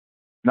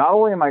not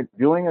only am I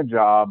doing a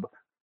job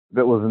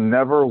that was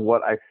never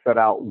what I set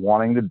out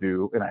wanting to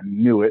do, and I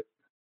knew it,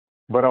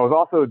 but I was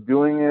also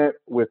doing it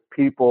with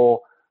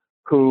people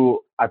who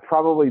I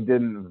probably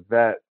didn't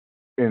vet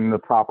in the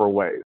proper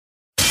ways.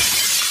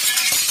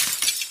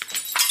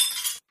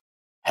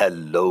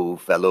 Hello,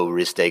 fellow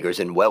risk takers,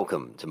 and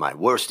welcome to my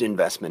worst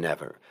investment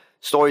ever.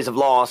 Stories of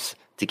loss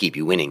to keep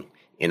you winning.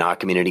 In our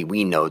community,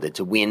 we know that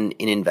to win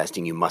in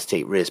investing, you must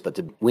take risk, but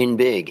to win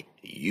big,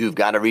 you've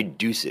got to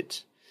reduce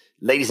it.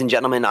 Ladies and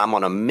gentlemen, I'm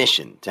on a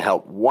mission to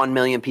help 1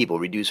 million people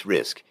reduce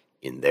risk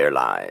in their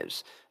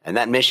lives. And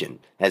that mission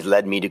has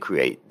led me to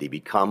create the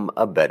Become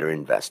a Better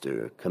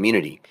Investor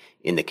community.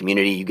 In the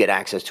community, you get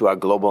access to our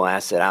global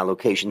asset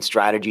allocation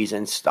strategies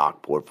and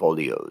stock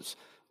portfolios,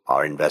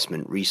 our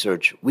investment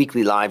research,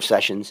 weekly live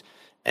sessions,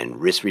 and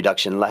risk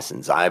reduction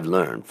lessons I've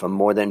learned from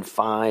more than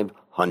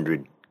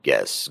 500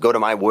 guests. Go to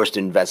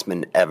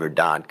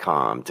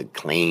myworstinvestmentever.com to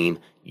claim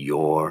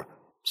your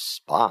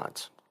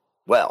spot.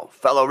 Well,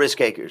 fellow risk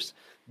takers,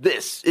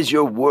 this is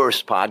your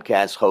worst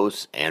podcast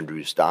host,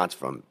 Andrew Stotz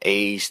from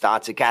A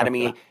Stotz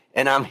Academy,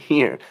 and I'm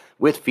here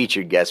with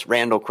featured guest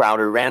Randall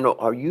Crowder. Randall,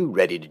 are you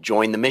ready to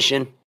join the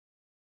mission?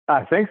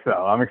 I think so.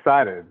 I'm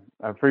excited.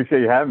 I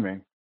appreciate you having me.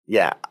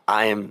 Yeah,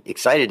 I am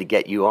excited to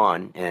get you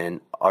on,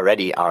 and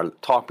already our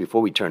talk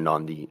before we turned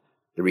on the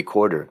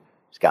recorder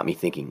has got me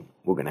thinking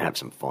we're going to have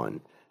some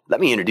fun.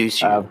 Let me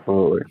introduce you.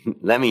 Absolutely.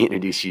 Let me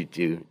introduce you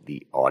to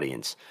the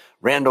audience.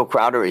 Randall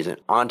Crowder is an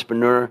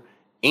entrepreneur,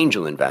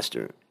 angel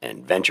investor,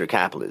 and venture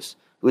capitalist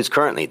who is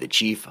currently the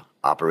chief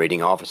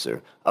operating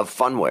officer of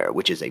Phunware,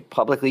 which is a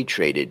publicly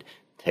traded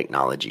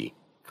technology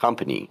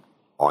company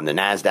on the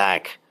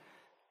NASDAQ.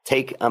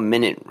 Take a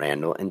minute,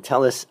 Randall, and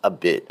tell us a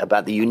bit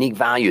about the unique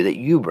value that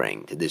you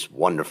bring to this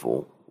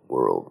wonderful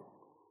world.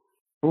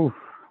 Oof,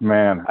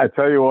 man, I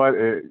tell you what,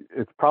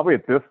 it's probably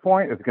at this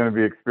point, it's going to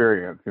be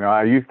experience. You know,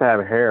 I used to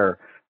have hair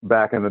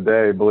back in the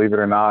day, believe it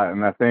or not,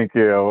 and I think,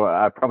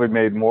 I probably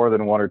made more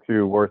than one or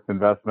two worst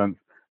investments,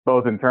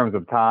 both in terms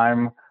of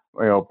time,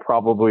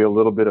 probably a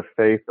little bit of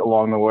faith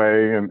along the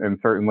way, and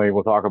certainly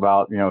we'll talk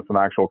about, some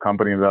actual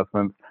company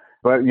investments.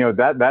 But,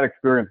 that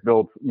experience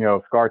builds,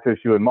 scar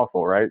tissue and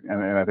muscle, right?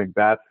 And I think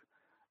that's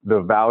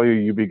the value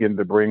you begin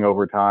to bring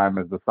over time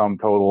is the sum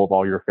total of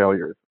all your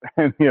failures.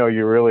 And,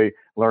 you really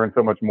learn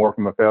so much more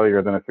from a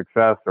failure than a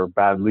success or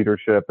bad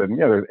leadership. And,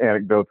 there's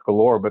anecdotes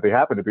galore, but they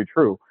happen to be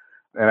true.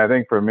 And I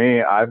think for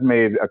me, I've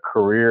made a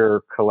career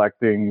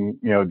collecting,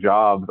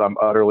 jobs I'm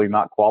utterly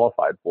not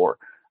qualified for.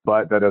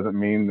 But that doesn't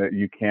mean that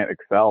you can't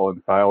excel.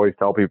 And so I always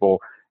tell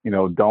people,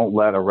 don't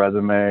let a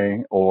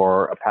resume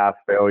or a past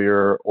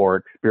failure or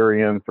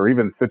experience or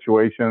even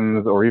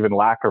situations or even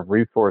lack of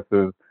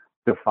resources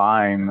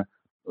define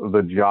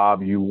the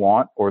job you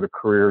want or the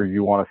career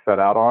you want to set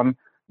out on.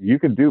 You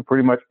can do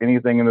pretty much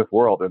anything in this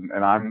world.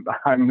 And I'm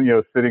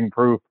sitting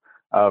proof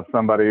of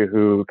somebody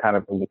who kind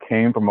of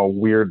came from a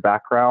weird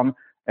background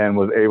and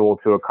was able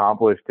to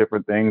accomplish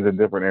different things in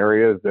different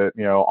areas that,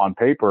 on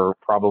paper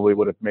probably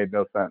would have made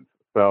no sense.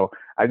 So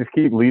I just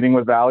keep leading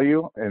with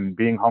value and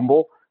being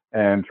humble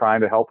and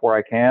trying to help where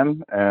I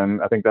can.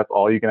 And I think that's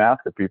all you can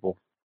ask of people.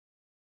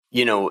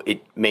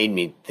 It made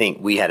me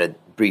think. We had a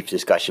brief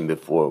discussion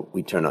before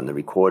we turned on the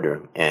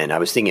recorder, and I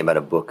was thinking about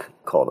a book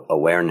called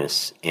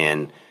Awareness,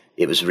 and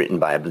it was written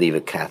by, I believe, a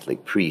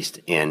Catholic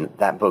priest. And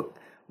that book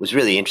was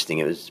really interesting.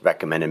 It was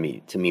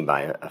recommended to me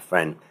by a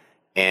friend.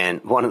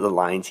 And one of the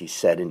lines he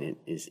said in it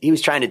is, he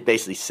was trying to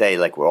basically say,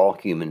 like, we're all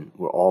human,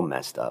 we're all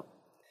messed up.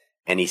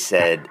 And he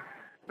said,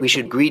 we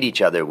should greet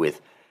each other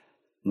with,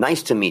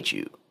 nice to meet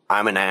you.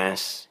 I'm an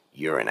ass,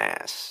 you're an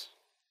ass.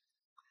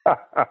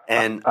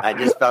 And I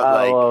just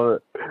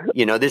felt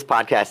like, this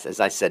podcast, as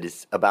I said,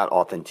 is about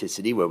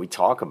authenticity, where we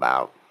talk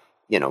about,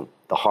 the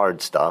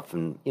hard stuff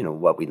and,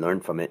 what we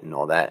learned from it and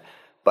all that.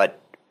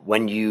 But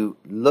when you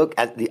look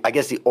at the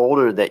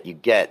older that you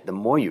get, the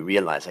more you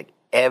realize, like,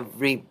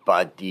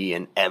 everybody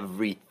and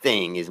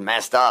everything is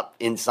messed up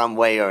in some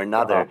way or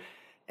another. Uh-huh.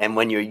 And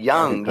when you're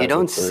young, you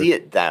don't see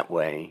it that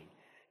way.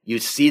 You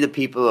see the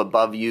people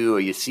above you, or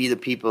you see the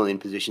people in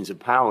positions of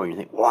power, and you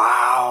think,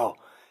 wow,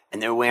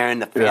 and they're wearing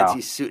the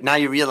fancy suit. Now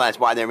you realize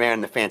why they're wearing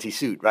the fancy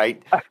suit,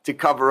 right? To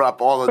cover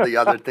up all of the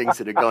other things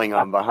that are going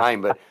on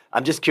behind. But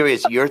I'm just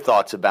curious, your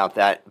thoughts about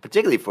that,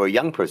 particularly for a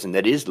young person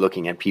that is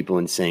looking at people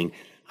and saying,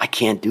 I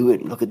can't do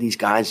it. Look at these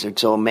guys. They're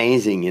so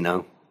amazing,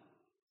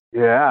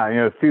 Yeah,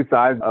 it's two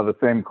sides of the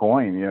same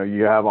coin.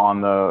 You have on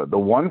the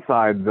one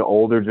side, the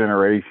older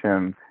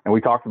generation, and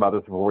we talked about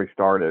this before we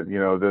started,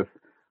 this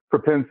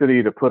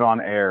propensity to put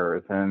on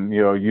airs, and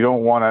you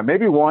don't want to,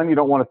 maybe you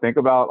don't want to think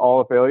about all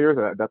the failures.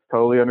 That's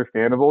totally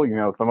understandable.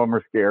 Some of them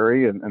are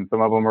scary and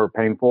some of them are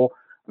painful,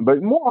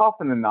 but more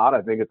often than not,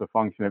 I think it's a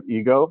function of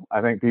ego. I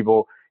think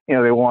people,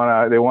 they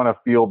want to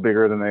feel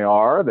bigger than they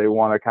are. They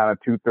want to kind of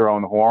toot their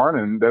own horn,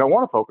 and they don't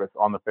want to focus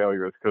on the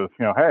failures because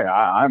hey,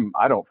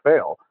 I don't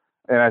fail.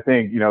 And I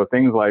think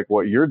things like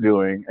what you're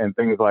doing and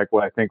things like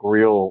what I think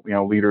real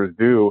leaders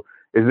do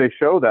is they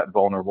show that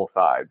vulnerable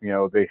side.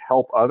 They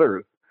help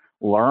others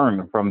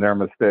learn from their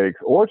mistakes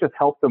or just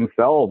help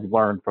themselves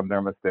learn from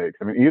their mistakes.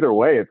 I mean, either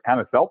way, it's kind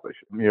of selfish.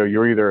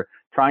 You're either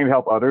trying to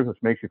help others, which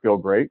makes you feel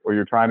great, or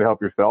you're trying to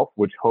help yourself,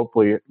 which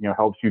hopefully,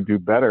 helps you do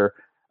better.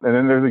 And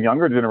then there's a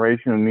younger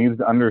generation who needs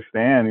to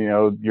understand,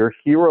 your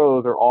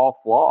heroes are all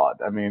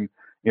flawed. I mean,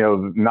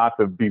 not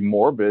to be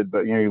morbid,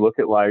 but, you look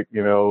at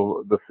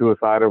the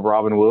suicide of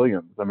Robin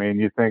Williams. I mean,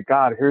 you think,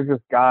 God, here's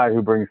this guy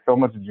who brings so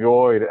much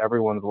joy to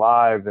everyone's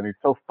lives, and he's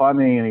so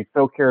funny and he's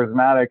so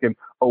charismatic. And,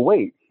 oh,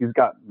 wait, he's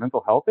got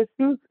mental health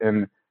issues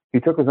and he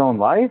took his own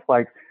life.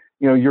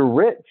 You're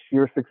rich,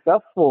 you're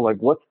successful.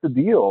 What's the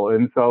deal?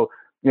 And so,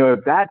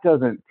 if that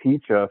doesn't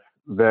teach us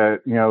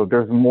that,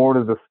 there's more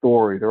to the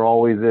story, there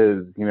always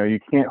is. You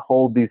can't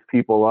hold these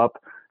people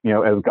up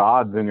as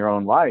gods in your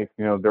own life.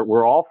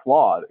 We're all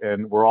flawed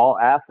and we're all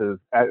asses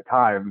at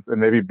times,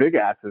 and maybe big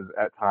asses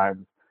at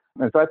times.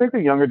 And so I think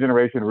the younger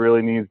generation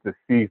really needs to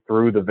see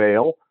through the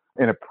veil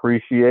and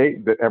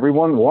appreciate that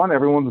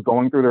everyone's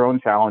going through their own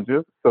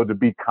challenges. So to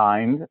be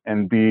kind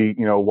and be,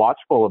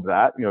 watchful of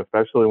that,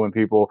 especially when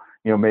people,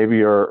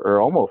 maybe are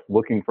almost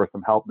looking for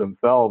some help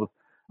themselves,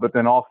 but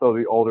then also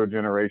the older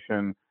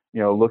generation,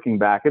 looking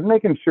back and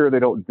making sure they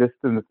don't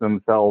distance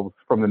themselves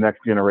from the next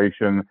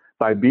generation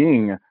by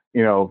being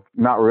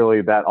not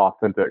really that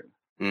authentic.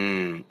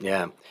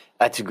 Yeah,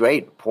 that's a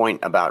great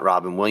point about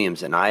Robin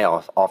Williams. And I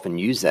often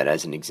use that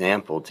as an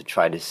example to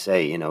try to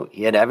say,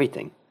 he had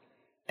everything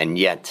and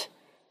yet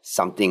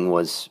something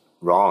was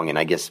wrong. And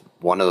I guess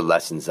one of the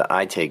lessons that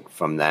I take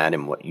from that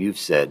and what you've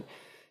said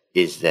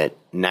is that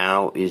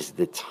now is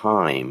the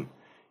time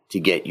to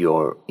get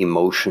your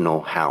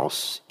emotional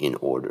house in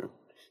order.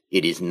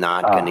 It is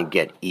not going to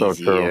get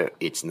easier. So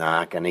it's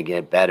not going to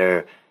get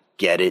better.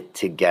 Get it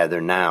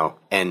together now.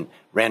 And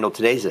Randall,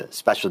 today's a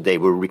special day.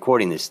 We're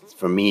recording this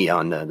for me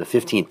on the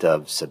 15th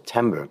of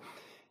September,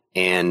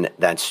 and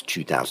that's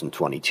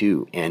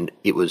 2022. And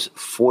it was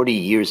 40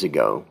 years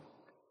ago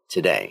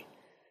today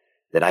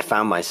that I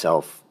found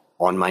myself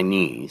on my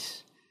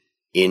knees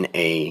in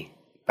a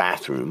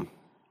bathroom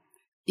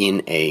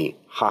in a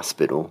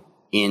hospital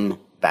in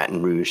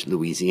Baton Rouge,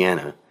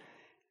 Louisiana.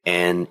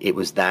 And it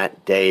was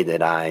that day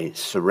that I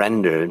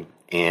surrendered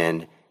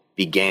and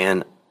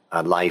began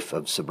a life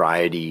of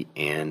sobriety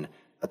and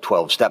a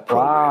 12-step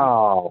program.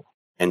 Wow.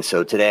 And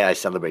so today I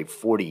celebrate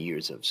 40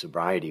 years of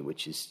sobriety,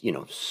 which is,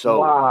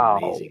 so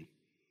amazing.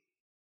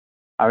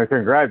 I mean,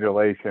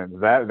 congratulations.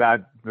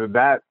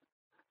 That,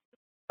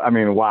 I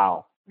mean,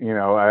 wow.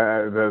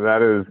 That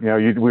is,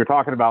 we were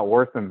talking about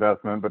worst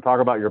investment, but talk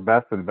about your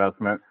best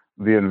investment,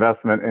 the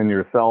investment in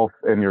yourself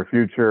and your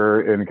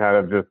future, and kind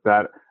of just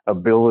that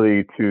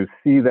ability to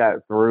see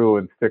that through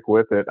and stick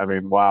with it. I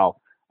mean, wow.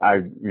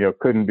 I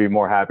couldn't be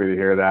more happy to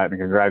hear that, and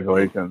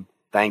congratulations.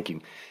 Thank you.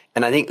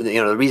 And I think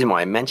the reason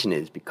why I mention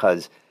it is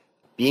because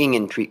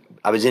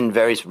I was in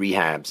various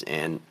rehabs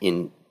and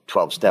in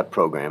 12-step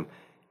program,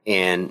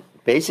 and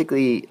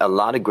basically a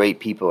lot of great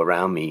people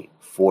around me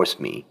forced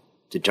me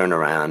to turn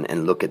around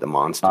and look at the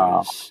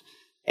monsters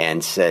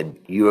and said,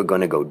 you are going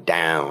to go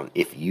down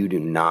if you do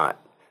not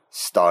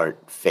start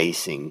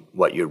facing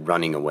what you're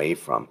running away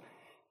from.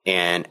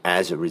 And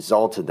as a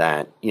result of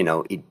that,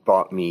 it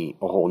brought me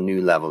a whole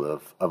new level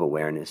of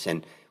awareness.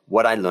 And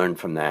what I learned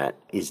from that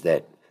is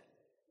that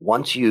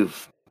once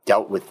you've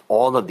dealt with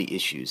all of the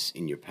issues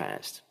in your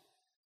past,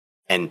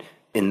 and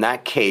in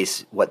that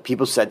case, what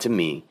people said to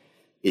me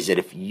is that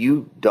if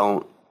you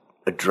don't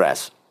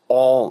address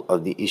all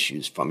of the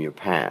issues from your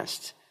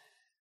past,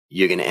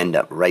 you're going to end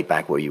up right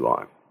back where you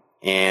are.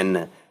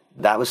 And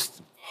that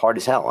was hard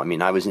as hell. I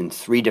mean, I was in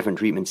 3 different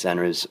treatment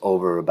centers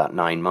over about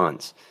 9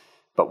 months.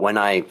 But when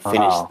I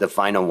finished the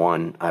final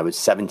one, I was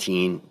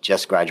 17,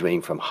 just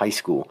graduating from high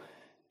school.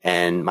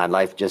 And my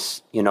life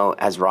just,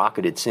 has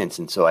rocketed since.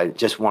 And so I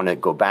just want to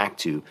go back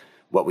to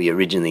what we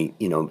originally,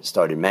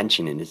 started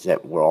mentioning, is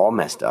that we're all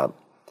messed up.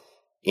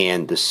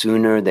 And the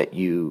sooner that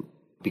you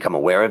become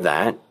aware of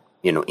that,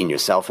 in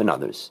yourself and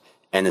others,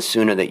 and the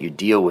sooner that you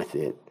deal with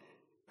it,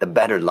 the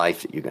better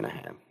life that you're going to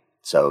have.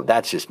 So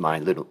that's just my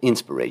little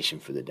inspiration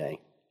for the day.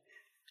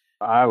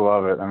 I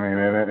love it. I mean,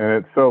 and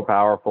it's so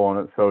powerful and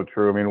it's so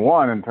true. I mean,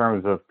 one, in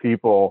terms of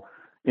people,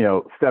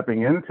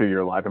 stepping into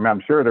your life. I mean,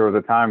 I'm sure there was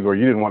a times where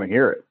you didn't want to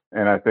hear it.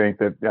 And I think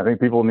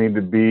people need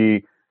to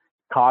be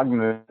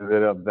cognizant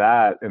of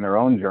that in their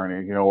own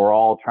journey. We're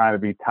all trying to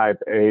be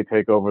type A,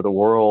 take over the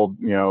world,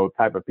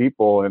 type of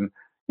people. And,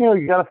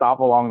 you got to stop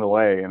along the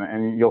way,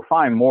 and you'll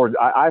find more.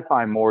 I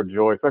find more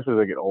joy, especially as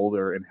I get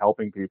older, in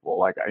helping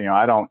people.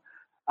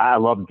 I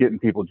love getting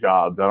people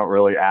jobs. I don't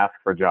really ask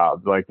for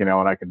jobs, and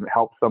I can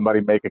help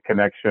somebody make a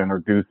connection or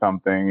do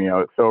something,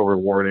 it's so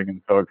rewarding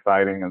and so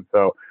exciting. And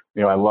so,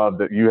 I love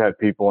that you had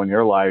people in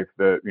your life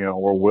that,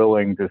 were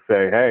willing to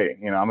say, hey,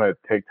 I'm going to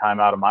take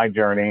time out of my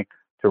journey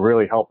to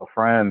really help a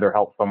friend or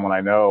help someone I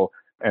know.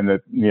 And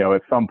that,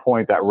 at some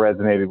point that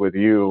resonated with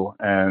you.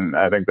 And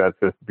I think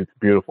it's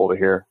beautiful to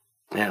hear.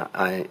 Yeah,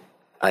 I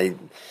I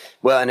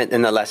well,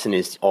 and the lesson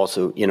is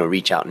also,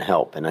 reach out and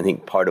help. And I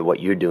think part of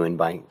what you're doing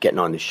by getting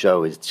on the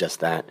show is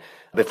just that.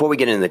 Before we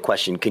get into the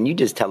question, can you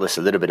just tell us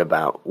a little bit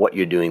about what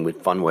you're doing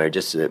with Phunware,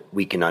 just so that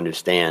we can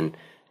understand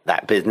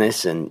that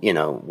business and,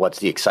 what's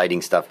the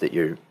exciting stuff that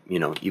you've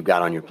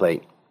got on your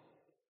plate?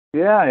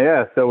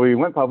 Yeah. So we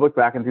went public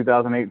back in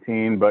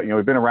 2018, but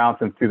we've been around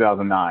since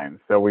 2009.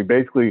 So we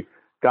basically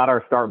got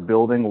our start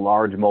building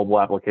large mobile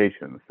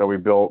applications. So we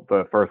built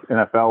the first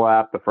NFL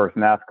app, the first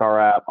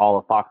NASCAR app, all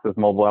of Fox's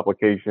mobile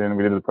application.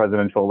 We did the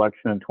presidential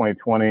election in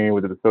 2020.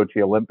 We did the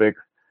Sochi Olympics.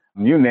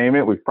 You name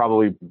it, we've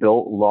probably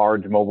built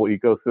large mobile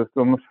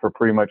ecosystems for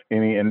pretty much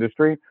any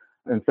industry.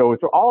 And so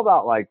it's all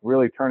about like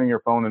really turning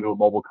your phone into a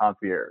mobile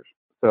concierge.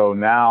 So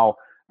now,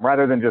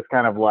 rather than just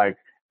kind of like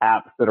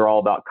apps that are all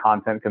about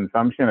content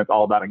consumption, it's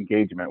all about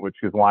engagement, which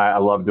is why I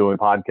love doing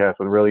podcasts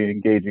with really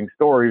engaging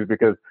stories,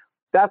 because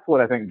that's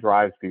what I think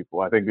drives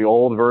people. I think the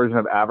old version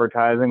of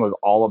advertising was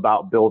all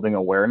about building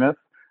awareness.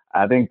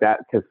 I think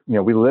that because,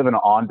 we live in an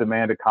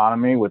on-demand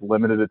economy with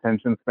limited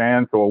attention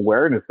span. So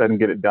awareness doesn't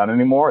get it done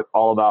anymore. It's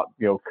all about,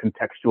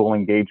 contextual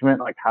engagement.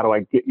 Like, how do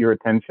I get your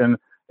attention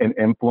and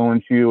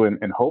influence you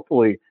and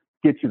hopefully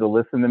get you to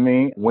listen to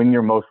me when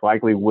you're most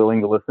likely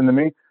willing to listen to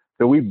me?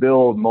 So we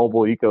build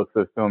mobile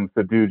ecosystems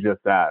to do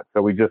just that.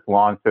 So we just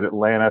launched at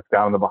Atlantis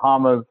down in the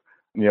Bahamas.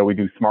 We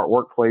do smart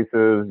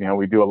workplaces.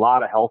 We do a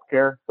lot of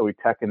healthcare. So we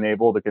tech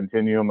enable the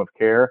continuum of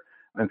care.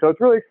 And so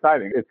it's really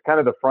exciting. It's kind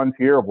of the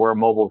frontier of where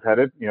mobile's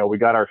headed. We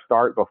got our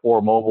start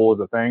before mobile was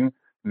a thing.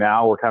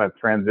 Now we're kind of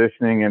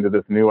transitioning into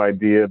this new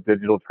idea of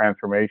digital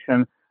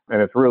transformation.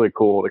 And it's really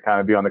cool to kind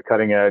of be on the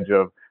cutting edge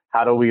of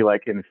how do we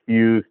like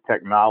infuse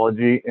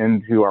technology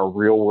into our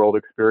real world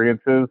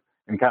experiences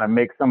and kind of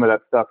make some of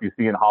that stuff you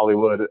see in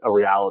Hollywood a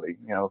reality.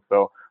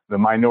 So the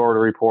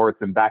Minority Reports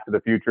and Back to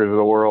the Futures of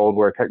the world,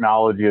 where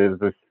technology is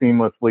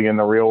seamlessly in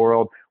the real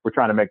world, we're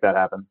trying to make that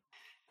happen.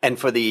 And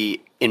for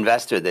the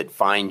investor that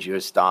finds your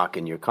stock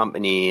in your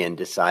company and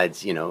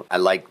decides, I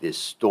like this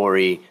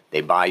story,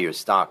 they buy your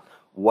stock,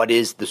 what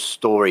is the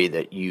story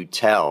that you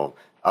tell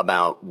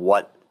about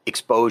what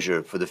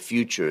exposure for the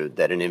future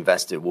that an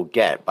investor will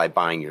get by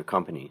buying your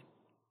company?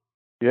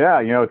 Yeah,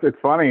 it's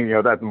funny,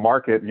 that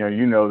market,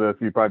 this,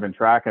 you've probably been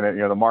tracking it,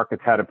 the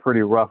market's had a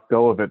pretty rough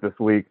go of it this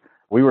week.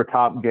 We were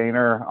top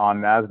gainer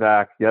on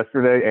NASDAQ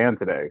yesterday and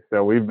today.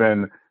 So we've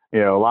been,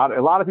 a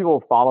lot of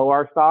people follow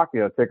our stock,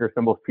 ticker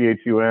symbols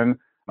PHUN.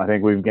 I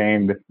think we've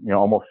gained,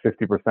 almost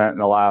 50% in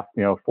the last,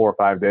 4 or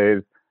 5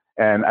 days.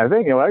 And I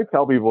think, what I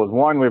tell people is,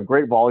 one, we have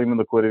great volume and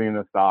liquidity in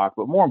the stock,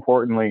 but more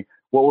importantly,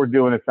 what we're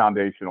doing is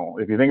foundational.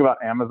 If you think about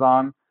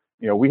Amazon,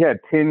 we had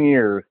 10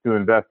 years to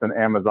invest in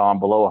Amazon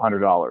below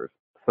 $100.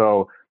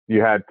 So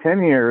you had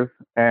 10 years,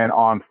 and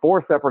on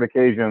 4 separate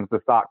occasions,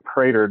 the stock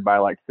cratered by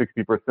like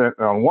 60%.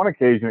 And on one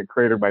occasion, it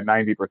cratered by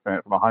 90%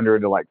 from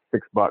 100 to like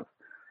 $6.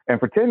 And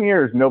for 10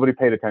 years, nobody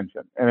paid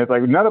attention. And it's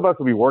like, none of us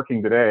would be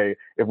working today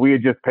if we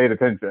had just paid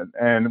attention.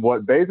 And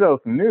what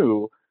Bezos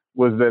knew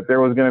was that there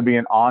was going to be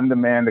an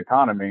on-demand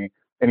economy,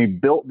 and he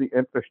built the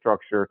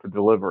infrastructure to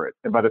deliver it.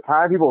 And by the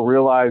time people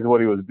realized what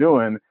he was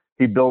doing,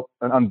 he built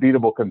an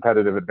unbeatable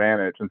competitive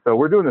advantage. And so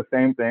we're doing the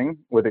same thing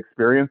with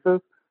experiences.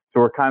 So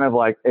we're kind of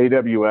like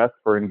AWS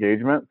for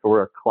engagement. So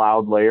we're a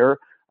cloud layer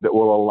that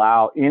will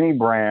allow any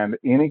brand,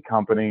 any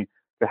company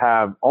to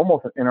have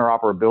almost an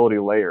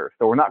interoperability layer.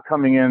 So we're not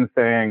coming in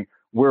saying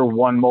we're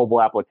one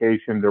mobile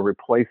application to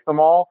replace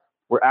them all.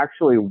 We're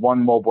actually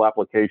one mobile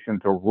application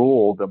to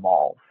rule them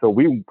all. So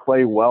we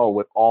play well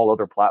with all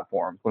other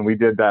platforms. When we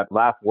did that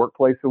last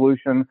workplace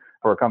solution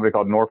for a company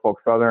called Norfolk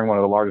Southern, one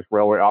of the largest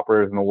railway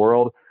operators in the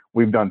world,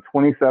 we've done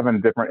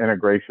 27 different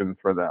integrations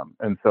for them.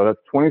 And so that's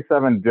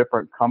 27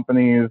 different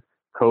companies,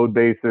 code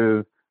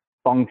bases,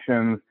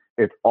 functions.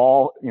 It's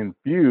all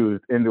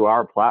infused into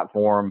our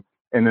platform.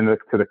 And then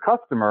to the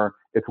customer,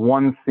 it's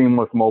one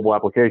seamless mobile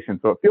application.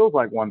 So it feels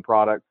like one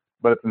product,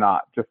 but it's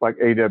not. Just like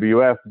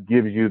AWS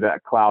gives you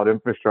that cloud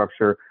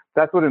infrastructure,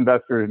 that's what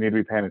investors need to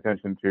be paying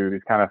attention to,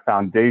 these kind of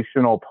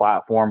foundational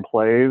platform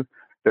plays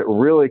that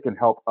really can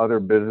help other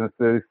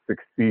businesses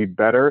succeed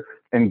better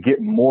and get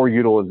more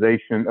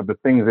utilization of the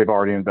things they've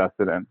already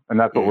invested in. And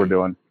that's what we're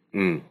doing.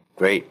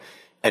 Great.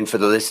 And for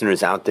the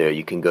listeners out there,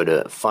 you can go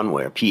to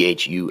Phunware,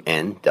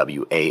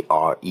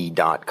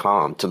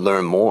 PHUNWARE.com to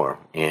learn more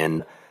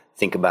and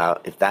think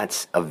about if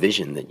that's a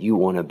vision that you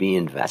want to be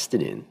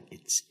invested in.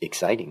 It's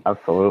exciting.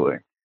 Absolutely.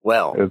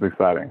 Well, it's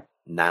exciting.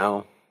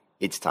 Now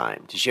it's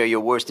time to share your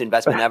worst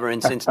investment ever.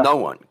 And since no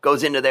one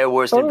goes into their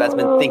worst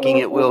investment thinking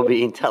it will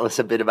be, tell us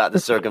a bit about the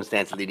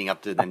circumstance leading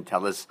up to it, then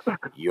tell us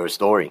your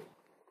story.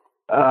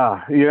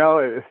 I've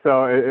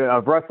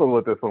wrestled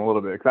with this one a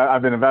little bit because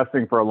I've been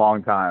investing for a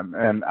long time,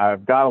 and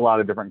I've got a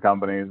lot of different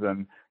companies,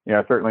 and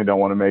I certainly don't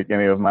want to make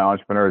any of my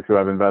entrepreneurs who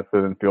I've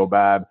invested in feel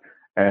bad.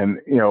 And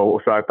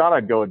so I thought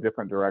I'd go a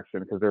different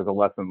direction because there's a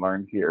lesson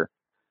learned here.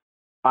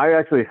 I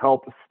actually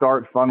helped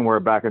start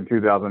Funware back in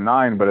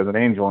 2009, but as an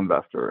angel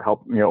investor,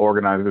 helped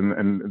organize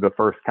in the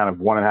first kind of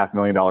 $1.5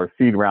 million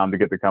seed round to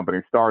get the company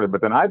started.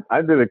 But then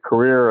I did a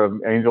career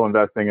of angel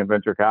investing and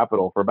venture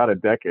capital for about a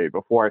decade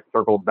before I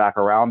circled back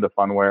around to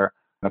Funware.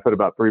 And I put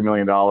about $3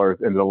 million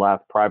into the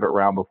last private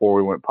round before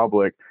we went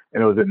public.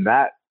 And it was in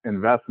that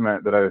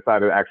investment that I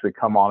decided to actually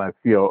come on as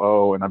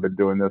COO. And I've been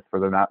doing this for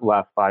the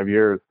last 5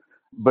 years.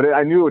 But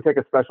I knew it would take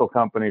a special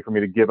company for me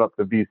to give up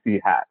the VC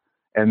hat.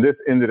 And this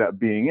ended up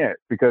being it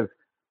because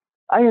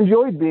I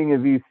enjoyed being a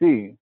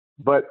VC,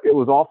 but it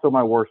was also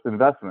my worst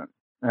investment.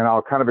 And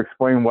I'll kind of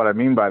explain what I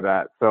mean by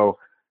that. So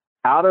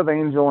out of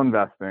angel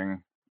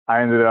investing,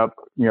 I ended up,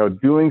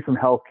 doing some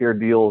healthcare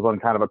deals on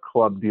kind of a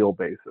club deal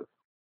basis.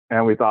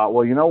 And we thought,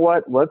 well, you know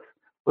what? Let's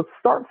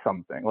start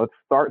something. Let's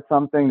start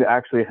something to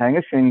actually hang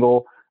a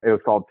shingle. It was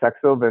called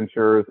Texo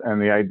Ventures.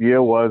 And the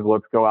idea was,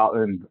 let's go out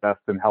and invest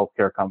in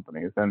healthcare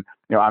companies. And,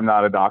 I'm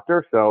not a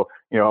doctor. So,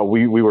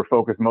 we were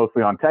focused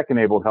mostly on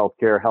tech-enabled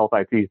healthcare, health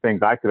IT,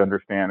 things I could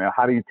understand.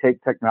 How do you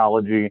take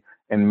technology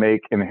and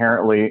make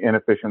inherently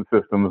inefficient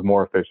systems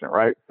more efficient,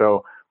 right?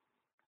 So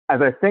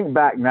as I think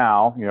back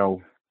now,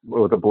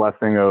 with the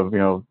blessing of,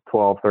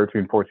 12,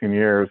 13, 14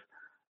 years,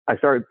 I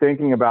started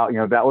thinking about,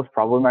 that was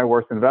probably my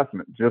worst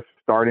investment, just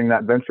starting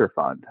that venture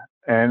fund.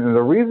 And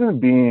the reason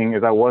being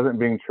is I wasn't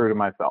being true to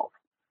myself.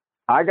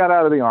 I got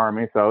out of the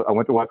Army, so I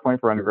went to West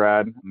Point for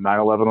undergrad.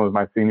 9/11 was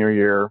my senior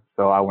year,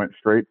 so I went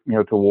straight,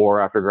 to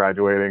war after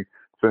graduating.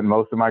 Spent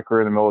most of my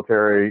career in the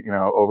military,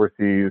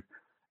 overseas.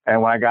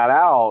 And when I got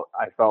out,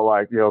 I felt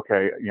like,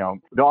 okay,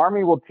 the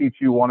Army will teach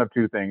you one of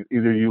two things.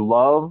 Either you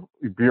love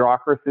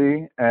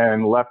bureaucracy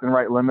and left and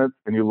right limits,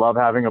 and you love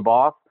having a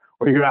boss,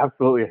 or you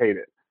absolutely hate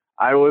it.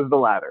 I was the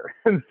latter.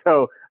 And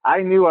so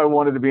I knew I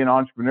wanted to be an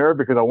entrepreneur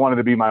because I wanted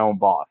to be my own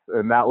boss.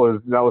 And that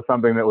was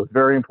something that was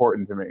very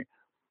important to me.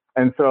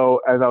 And so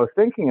as I was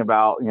thinking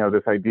about,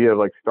 this idea of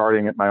like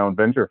starting at my own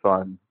venture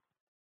fund,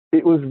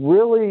 it was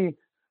really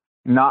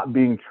not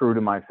being true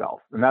to myself.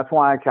 And that's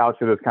why I couch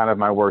it as kind of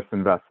my worst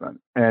investment.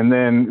 And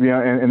then,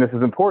 and this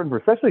is important for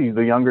especially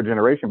the younger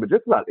generation, but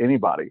just about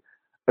anybody.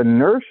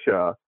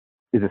 Inertia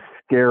is a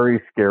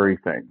scary, scary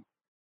thing.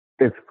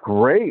 It's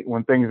great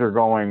when things are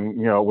going,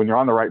 when you're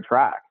on the right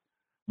track.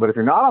 But if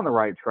you're not on the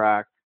right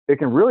track, it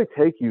can really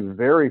take you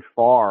very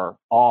far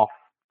off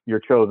your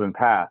chosen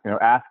path.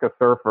 Ask a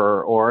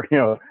surfer or,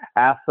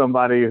 ask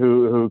somebody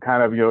who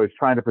kind of, is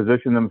trying to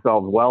position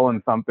themselves well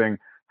in something,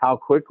 how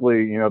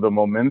quickly, the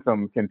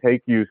momentum can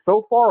take you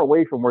so far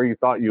away from where you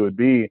thought you would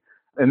be.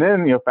 And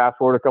then, fast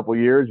forward a couple of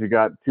years, you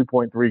got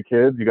 2.3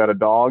 kids, you got a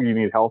dog, you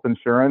need health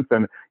insurance,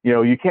 and,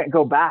 you can't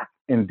go back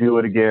and do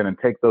it again and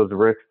take those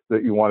risks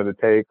that you wanted to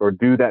take or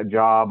do that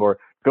job or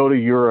go to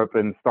Europe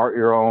and start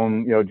your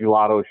own,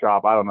 gelato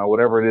shop. I don't know,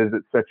 whatever it is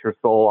that sets your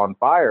soul on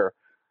fire.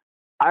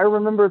 I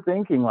remember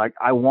thinking like,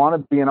 I want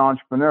to be an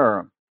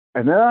entrepreneur.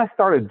 And then I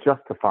started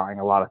justifying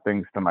a lot of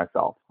things to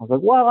myself. I was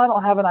like, well, I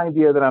don't have an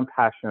idea that I'm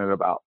passionate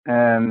about.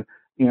 And,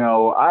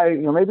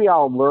 maybe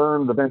I'll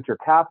learn the venture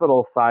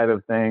capital side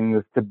of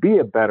things to be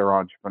a better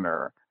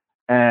entrepreneur.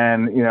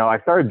 And, I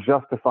started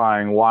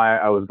justifying why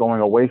I was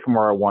going away from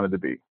where I wanted to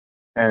be.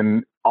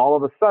 And all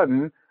of a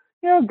sudden,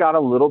 got a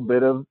little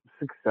bit of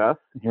success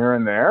here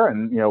and there.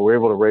 And, we're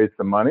able to raise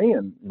some money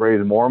and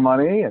raise more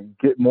money and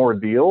get more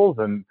deals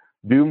and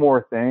do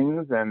more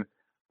things. And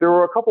there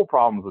were a couple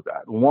problems with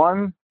that.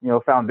 One,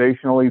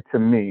 foundationally to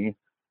me,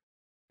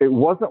 it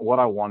wasn't what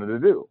I wanted to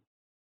do,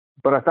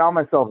 but I found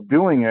myself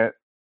doing it.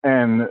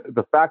 And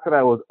the fact that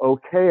I was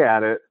okay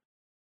at it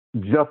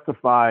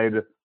justified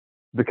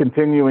the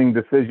continuing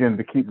decision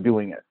to keep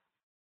doing it.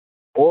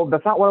 Well,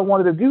 that's not what I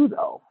wanted to do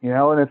though,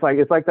 and it's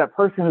like that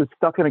person who's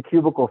stuck in a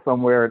cubicle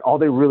somewhere and all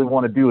they really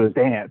want to do is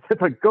dance.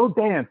 It's like, go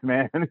dance,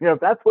 man. If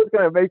that's what's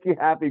going to make you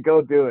happy,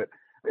 go do it.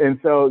 And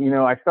so,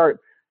 I start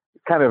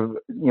kind of,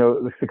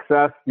 the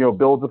success,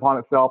 builds upon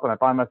itself, and I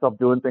find myself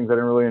doing things I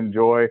didn't really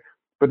enjoy.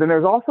 But then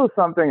there's also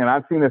something, and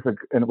I've seen this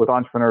with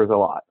entrepreneurs a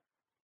lot,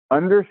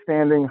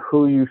 understanding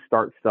who you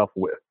start stuff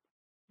with.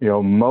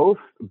 Most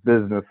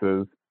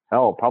businesses,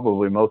 hell,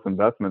 probably most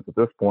investments at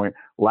this point,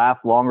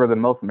 last longer than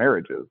most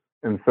marriages.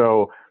 And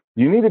so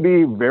you need to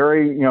be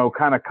very,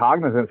 kind of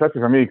cognizant,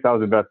 especially for me, because I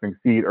was investing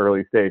seed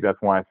early stage. That's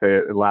why I say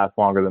it lasts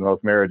longer than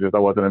most marriages. I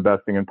wasn't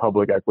investing in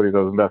public equities.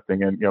 I was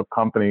investing in,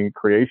 company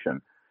creation.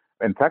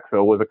 And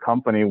Texo was a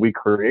company we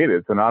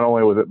created. So not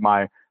only was it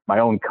my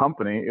own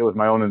company, it was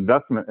my own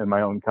investment in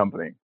my own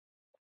company.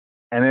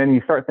 And then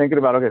you start thinking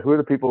about, okay, who are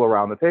the people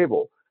around the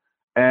table?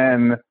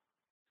 And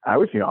I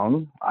was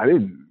young. I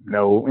didn't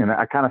know. And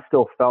I kind of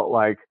still felt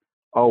like,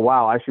 oh,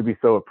 wow, I should be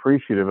so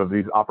appreciative of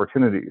these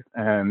opportunities.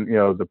 And,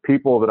 the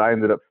people that I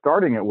ended up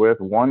starting it with,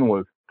 one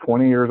was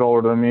 20 years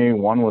older than me,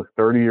 one was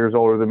 30 years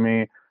older than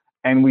me.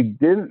 And we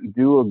didn't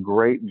do a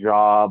great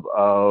job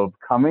of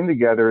coming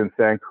together and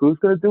saying, who's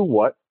going to do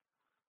what?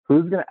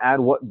 Who's going to add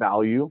what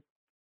value?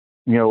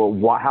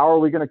 How are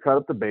we going to cut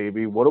up the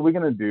baby? What are we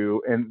going to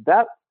do? And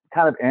that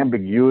kind of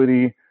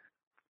ambiguity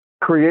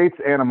creates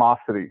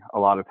animosity a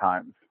lot of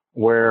times.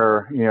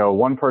 where,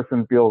 one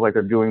person feels like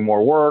they're doing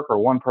more work, or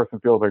one person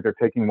feels like they're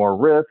taking more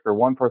risk, or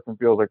one person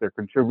feels like they're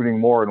contributing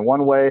more in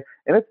one way.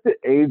 And it's the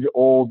age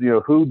old,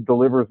 who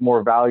delivers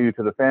more value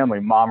to the family,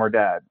 mom or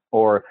dad?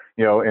 Or,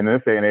 in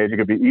this day and age, it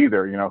could be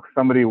either,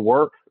 somebody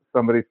works,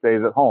 somebody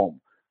stays at home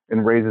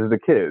and raises the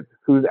kids.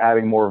 Who's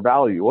adding more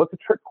value? Well, it's a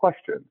trick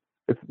question.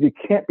 You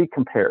can't be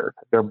compared.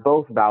 They're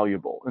both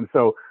valuable. And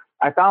so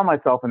I found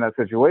myself in that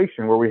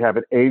situation where we have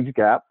an age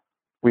gap,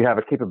 we have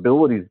a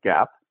capabilities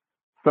gap.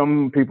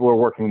 Some people are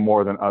working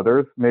more than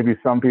others. Maybe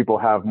some people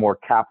have more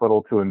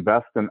capital to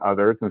invest than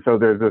others. And so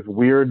there's this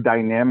weird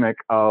dynamic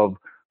of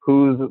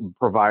who's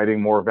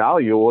providing more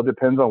value. Well, it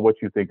depends on what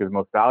you think is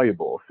most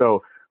valuable.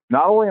 So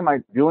not only am I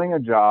doing a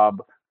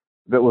job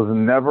that was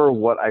never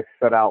what I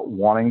set out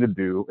wanting to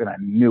do, and I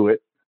knew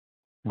it,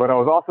 but I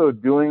was also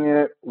doing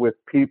it with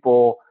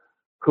people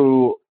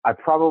who I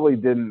probably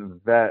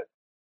didn't vet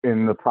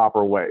in the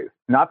proper ways.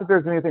 Not that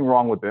there's anything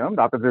wrong with them,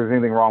 not that there's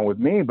anything wrong with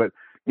me, but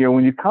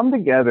when you come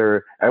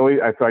together, so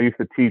I used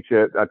to teach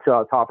it. I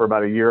taught for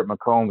about a year at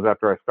McCombs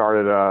after I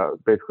started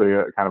basically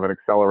a kind of an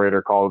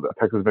accelerator called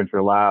Texas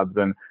Venture Labs.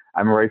 And I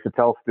remember I used to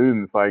tell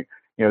students, like,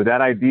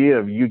 that idea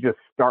of you just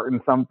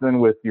starting something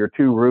with your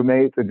two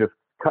roommates and just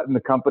cutting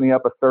the company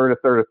up a third,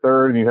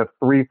 and you have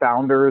three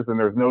founders and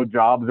there's no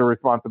jobs or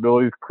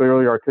responsibilities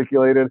clearly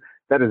articulated,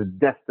 that is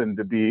destined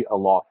to be a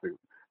lawsuit.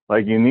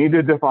 Like, you need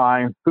to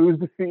define who's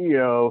the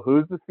CEO,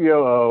 who's the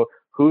COO,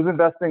 who's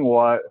investing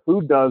what,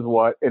 who does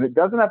what, and it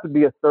doesn't have to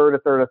be a third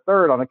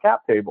on a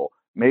cap table.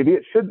 Maybe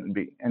it shouldn't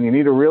be. And you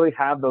need to really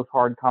have those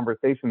hard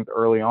conversations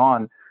early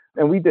on.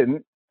 And we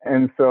didn't.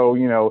 And so,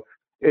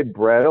 it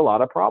bred a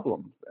lot of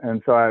problems.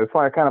 And so that's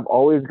why I kind of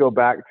always go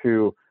back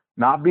to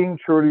not being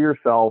true to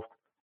yourself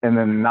and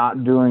then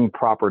not doing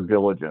proper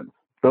diligence.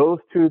 Those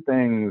two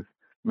things,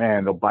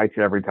 man, they'll bite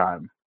you every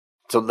time.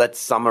 So let's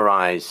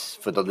summarize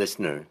for the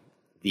listener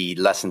the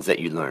lessons that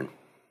you learn.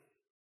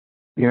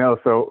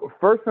 So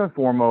first and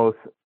foremost,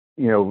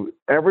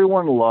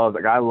 everyone loves,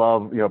 like, I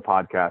love,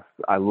 podcasts.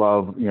 I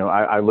love,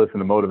 I listen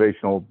to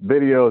motivational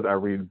videos. I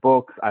read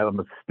books. I'm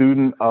a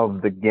student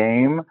of the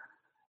game.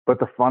 But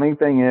the funny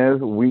thing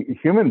is, we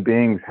human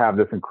beings have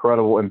this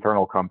incredible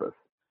internal compass,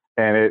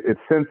 and it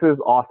senses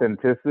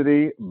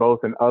authenticity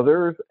both in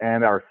others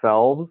and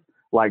ourselves,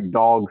 like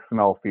dogs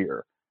smell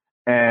fear.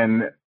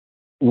 And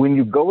when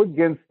you go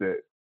against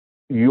it,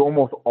 you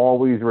almost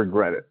always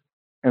regret it.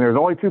 And there's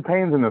only two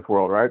pains in this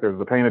world, right? There's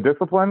the pain of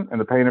discipline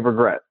and the pain of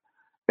regret.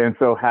 And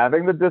so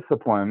having the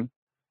discipline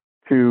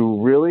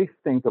to really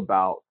think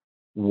about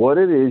what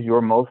it is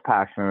you're most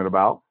passionate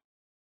about,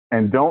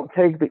 and don't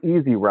take the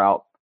easy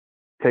route,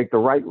 take the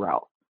right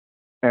route.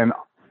 And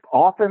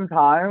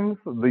oftentimes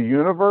the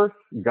universe,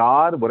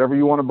 God, whatever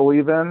you want to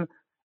believe in,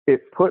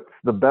 it puts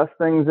the best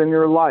things in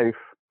your life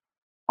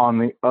on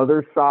the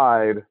other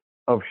side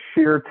of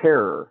sheer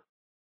terror.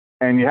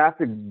 And you have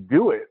to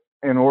do it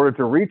in order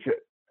to reach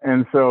it.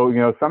 And so,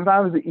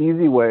 sometimes the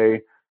easy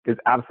way is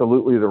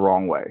absolutely the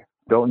wrong way.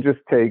 Don't just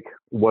take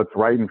what's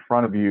right in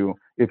front of you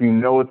if you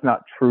know it's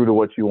not true to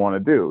what you want to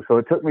do. So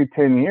it took me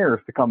 10 years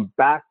to come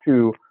back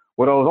to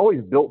what I was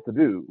always built to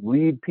do: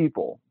 lead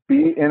people,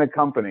 be in a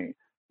company,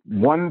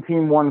 one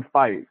team, one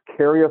fight,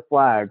 carry a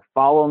flag,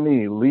 follow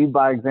me, lead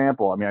by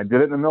example. I mean, I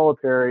did it in the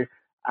military.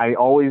 I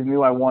always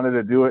knew I wanted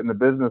to do it in the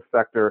business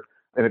sector.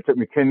 And it took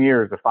me 10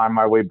 years to find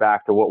my way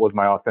back to what was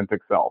my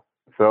authentic self.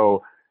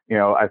 So,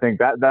 I think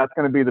that's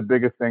going to be the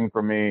biggest thing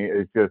for me,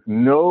 is just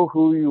know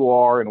who you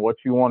are and what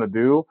you want to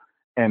do,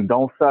 and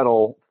don't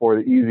settle for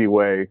the easy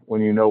way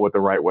when you know what the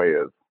right way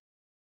is.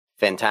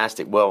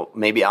 Fantastic. Well,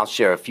 maybe I'll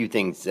share a few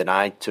things that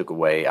I took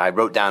away. I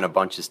wrote down a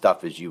bunch of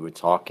stuff as you were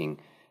talking.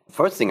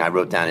 First thing I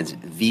wrote down is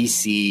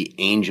VC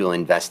angel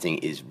investing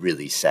is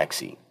really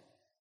sexy.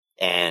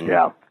 And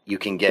you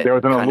can get... There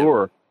was an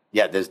allure.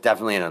 There's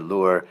definitely an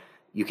allure.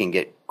 You can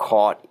get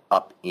caught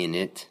up in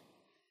it.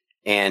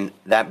 And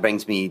that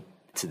brings me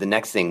to the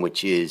next thing,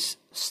 which is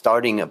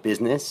starting a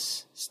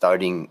business,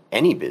 starting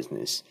any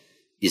business,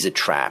 is a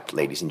trap,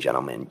 ladies and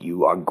gentlemen.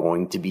 You are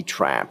going to be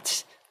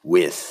trapped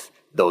with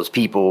those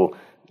people.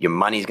 Your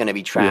money's going to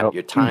be trapped.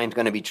 Your time's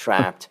going to be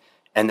trapped.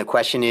 And the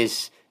question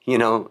is,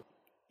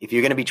 if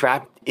you're going to be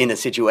trapped in a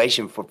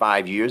situation for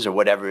 5 years or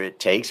whatever it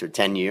takes, or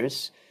 10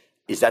 years,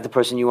 is that the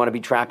person you want to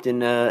be trapped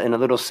in a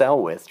little cell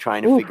with,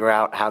 trying to figure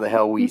out how the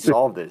hell we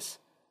solve this?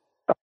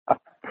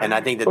 And I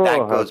think that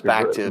goes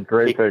back to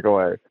great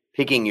takeaway.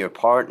 Picking your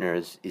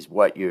partners is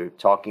what you're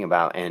talking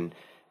about. And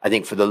I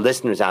think for the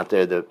listeners out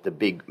there, the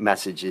big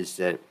message is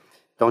that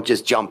don't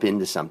just jump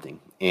into something,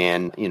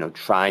 and,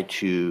 try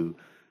to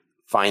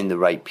find the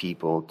right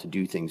people to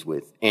do things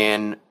with.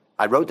 And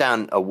I wrote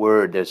down a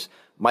word. There's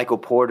Michael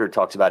Porter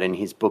talks about in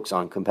his books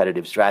on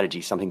competitive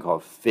strategy, something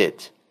called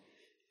FIT.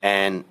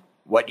 And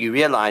what you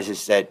realize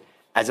is that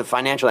as a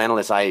financial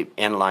analyst, I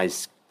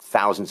analyze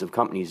thousands of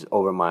companies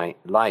over my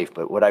life.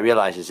 But what I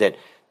realize is that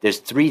there's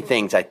three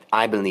things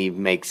I believe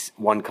makes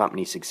one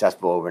company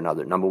successful over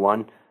another. Number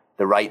one,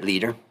 the right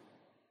leader.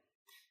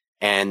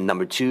 And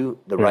number two,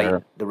 the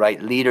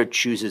right leader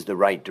chooses the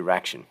right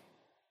direction.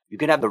 You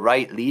could have the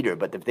right leader,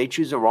 but if they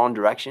choose the wrong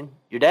direction,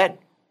 you're dead.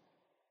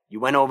 You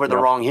went over the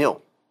wrong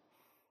hill.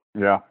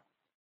 Yeah.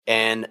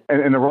 And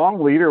the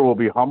wrong leader will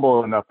be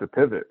humble enough to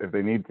pivot if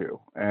they need to.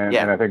 And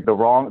I think the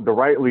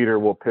right leader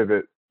will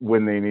pivot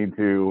when they need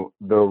to.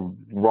 The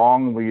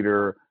wrong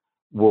leader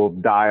will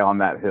die on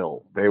that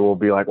hill. They will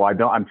be like, well,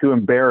 I'm too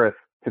embarrassed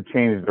to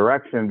change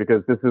direction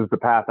because this is the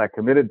path I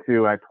committed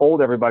to. And I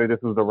told everybody this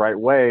was the right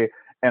way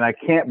and I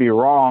can't be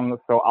wrong.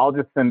 So I'll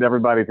just send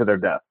everybody to their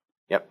death.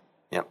 Yep.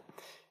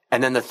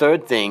 And then the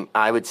third thing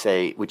I would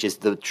say, which is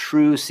the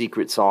true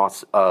secret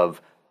sauce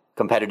of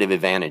competitive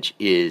advantage,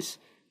 is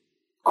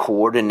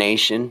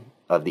coordination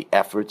of the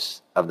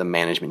efforts of the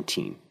management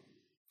team.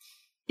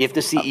 If the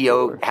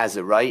CEO has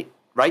the right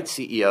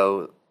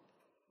CEO,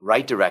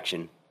 right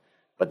direction,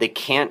 but they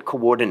can't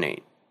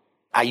coordinate.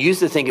 I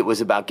used to think it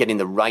was about getting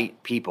the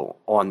right people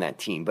on that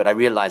team, but I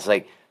realized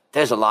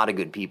there's a lot of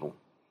good people.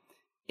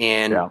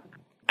 And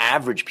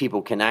average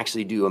people can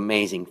actually do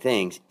amazing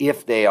things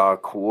if they are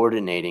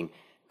coordinating.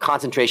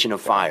 Concentration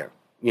of fire,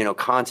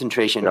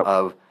 concentration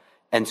of,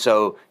 and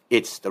so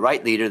it's the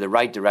right leader, the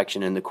right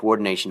direction, and the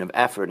coordination of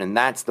effort. And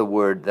that's the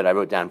word that I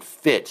wrote down,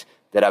 fit,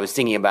 that I was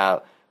thinking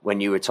about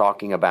when you were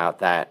talking about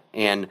that.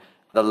 And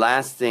the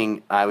last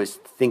thing I was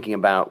thinking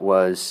about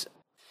was,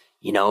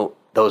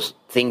 those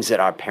things that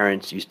our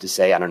parents used to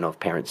say. I don't know if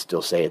parents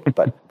still say it,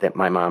 but that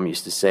my mom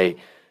used to say,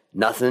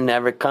 nothing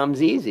ever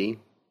comes easy,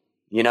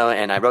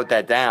 and I wrote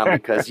that down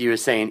because you were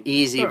saying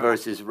easy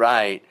versus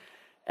right.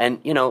 And,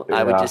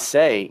 I would just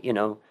say,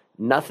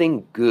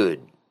 nothing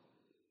good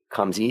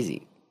comes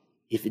easy.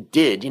 If it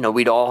did,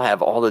 we'd all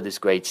have all of this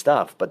great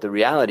stuff. But the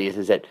reality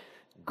is that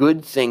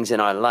good things in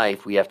our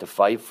life, we have to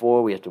fight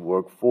for, we have to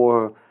work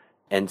for.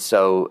 And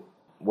so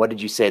what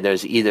did you say?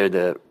 There's either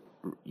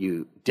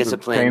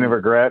discipline. The pain of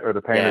regret or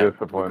the pain of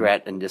discipline.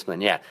 Regret and discipline,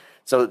 yeah.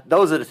 So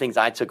those are the things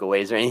I took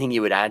away. Is there anything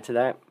you would add to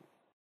that?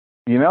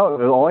 The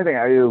only thing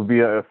it would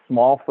be a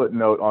small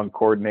footnote on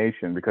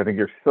coordination, because I think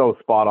you're so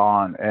spot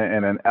on.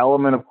 And an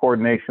element of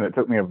coordination that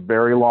took me a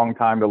very long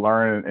time to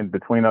learn. And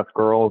between us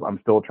girls, I'm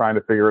still trying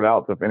to figure it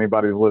out. So if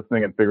anybody's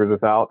listening and figures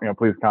this out,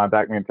 please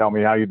contact me and tell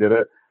me how you did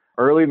it.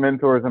 Early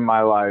mentors in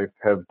my life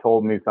have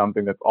told me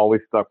something that's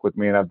always stuck with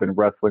me, and I've been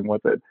wrestling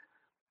with it.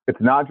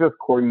 It's not just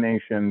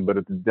coordination, but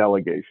it's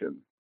delegation.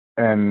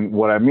 And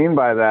what I mean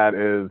by that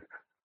is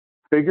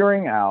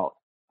figuring out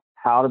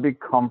how to be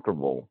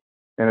comfortable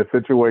in a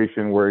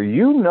situation where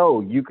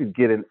you could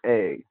get an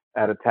A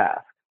at a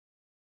task,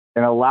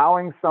 and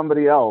allowing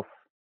somebody else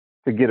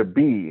to get a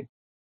B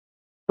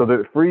so that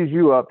it frees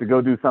you up to go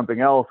do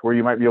something else where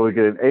you might be able to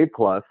get an A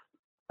plus,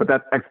 but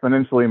that's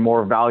exponentially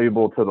more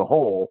valuable to the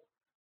whole.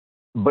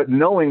 But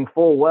knowing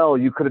full well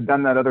you could have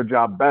done that other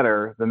job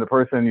better than the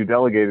person you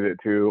delegated it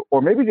to,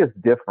 or maybe just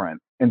different,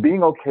 and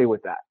being okay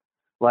with that.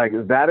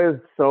 That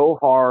is so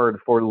hard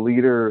for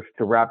leaders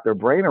to wrap their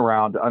brain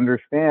around, to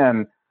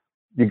understand.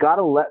 You got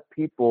to let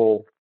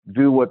people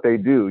do what they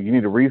do. You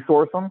need to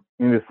resource them.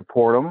 You need to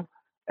support them.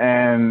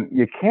 And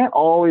you can't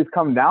always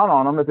come down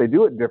on them if they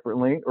do it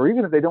differently, or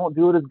even if they don't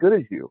do it as good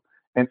as you.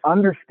 And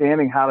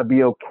understanding how to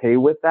be okay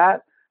with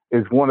that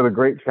is one of the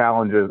great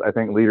challenges I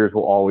think leaders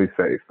will always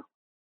face.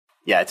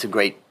 Yeah, it's a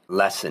great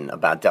lesson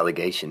about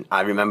delegation.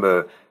 I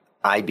remember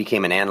I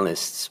became an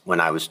analyst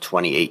when I was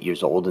 28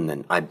 years old, and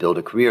then I built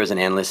a career as an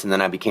analyst, and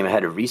then I became a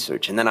head of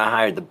research. And then I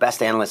hired the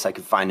best analysts I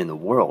could find in the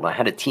world. I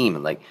had a team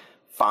of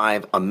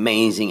 5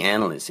 amazing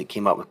analysts that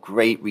came up with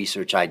great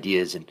research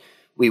ideas, and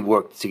we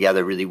worked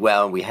together really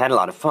well. We had a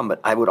lot of fun,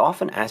 but I would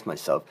often ask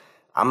myself,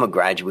 I'm a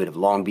graduate of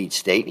Long Beach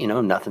State,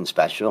 nothing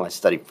special. I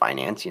studied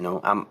finance,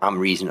 I'm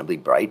reasonably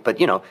bright, but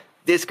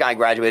this guy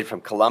graduated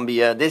from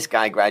Columbia. This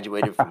guy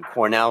graduated from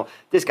Cornell.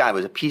 This guy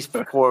was a Peace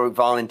Corps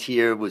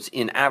volunteer, was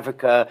in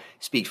Africa,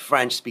 speaks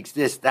French, speaks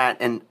this, that,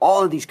 and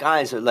all of these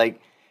guys are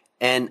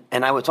and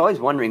I was always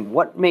wondering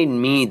what made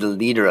me the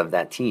leader of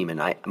that team.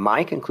 And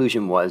my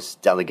conclusion was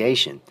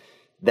delegation,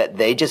 that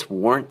they just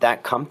weren't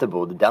that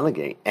comfortable to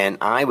delegate. And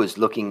I was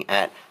looking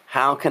at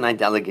how can I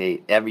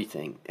delegate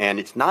everything? And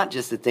it's not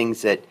just the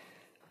things that,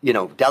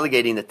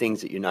 delegating the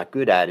things that you're not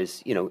good at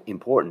is,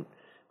 important.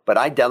 But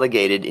I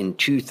delegated in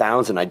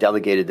 2000, I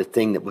delegated the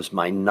thing that was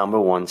my number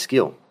one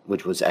skill,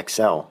 which was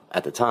Excel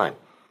at the time.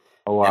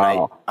 Oh,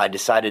 wow. And I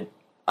decided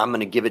I'm going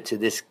to give it to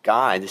this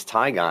guy, this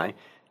Thai guy.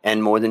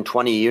 And more than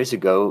 20 years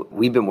ago,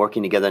 we've been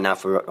working together now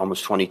for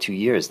almost 22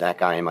 years, that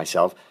guy and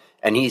myself.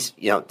 And he's,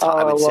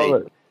 I would say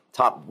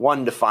top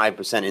 1% to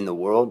 5% in the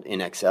world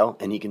in Excel,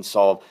 and he can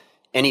solve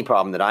any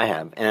problem that I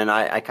have. And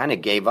I kind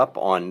of gave up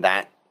on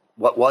that,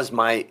 what was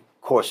my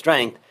core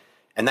strength,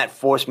 and that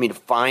forced me to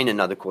find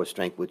another core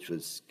strength, which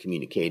was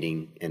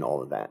communicating and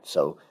all of that.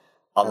 So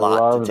a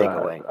lot to take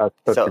away.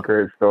 That's such a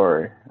great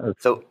story.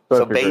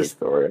 Great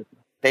story.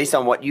 Based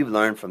on what you've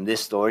learned from this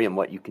story and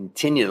what you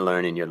continue to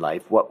learn in your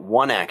life, what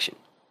one action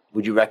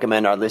would you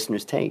recommend our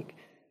listeners take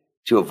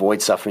to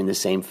avoid suffering the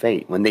same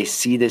fate when they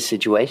see this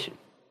situation?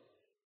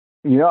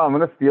 I'm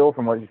going to steal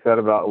from what you said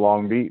about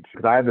Long Beach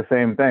because I had the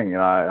same thing.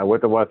 I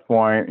went to West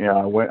Point.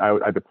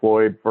 I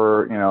deployed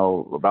for,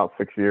 about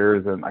 6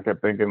 years, and I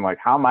kept thinking, like,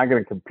 how am I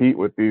going to compete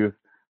with these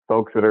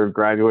folks that are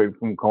graduating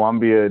from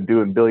Columbia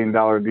doing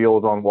billion-dollar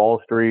deals on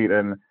Wall Street?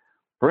 And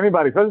for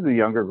anybody, especially the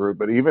younger group,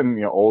 but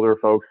even, older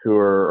folks who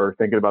are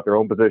thinking about their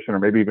own position or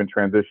maybe even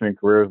transitioning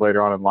careers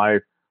later on in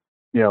life,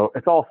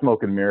 it's all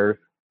smoke and mirrors.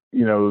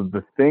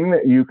 The thing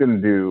that you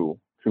can do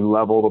to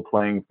level the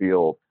playing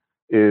field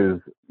is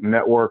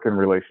network and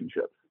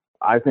relationships.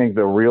 I think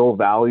the real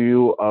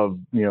value of,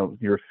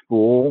 your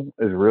school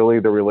is really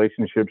the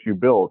relationships you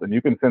build. And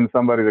you can send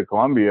somebody to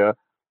Columbia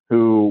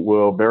who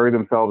will bury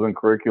themselves in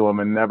curriculum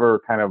and never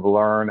kind of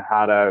learn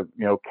how to,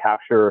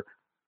 capture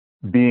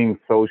being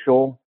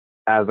social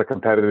as a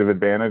competitive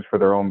advantage for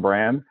their own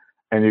brand.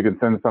 And you can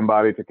send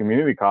somebody to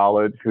community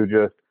college who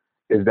just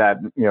is that,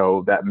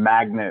 that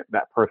magnet,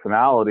 that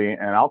personality.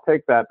 And I'll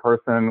take that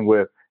person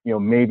with,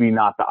 maybe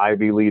not the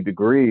Ivy League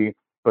degree,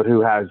 but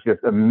who has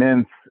just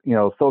immense,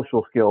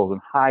 social skills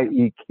and high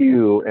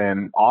EQ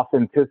and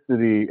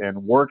authenticity and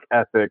work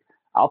ethic.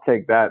 I'll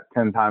take that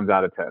 10 times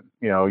out of 10.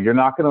 You're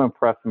not going to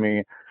impress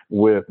me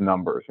with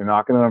numbers. You're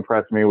not going to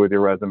impress me with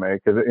your resume.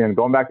 Because, and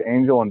going back to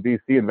angel and VC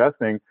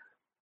investing,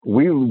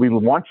 we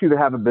want you to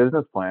have a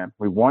business plan.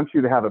 We want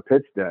you to have a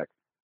pitch deck.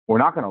 We're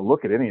not going to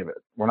look at any of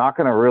it. We're not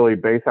going to really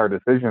base our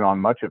decision on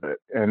much of it.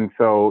 And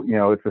so,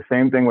 it's the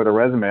same thing with a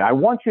resume. I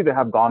want you to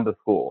have gone to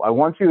school. I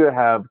want you to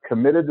have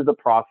committed to the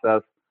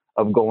process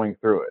of going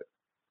through it.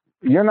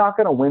 You're not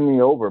going to win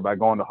me over by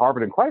going to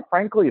Harvard. And quite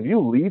frankly, if you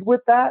lead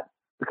with that,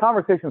 the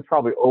conversation is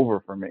probably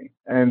over for me.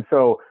 And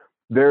so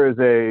there is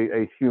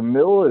a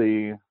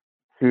humility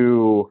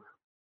to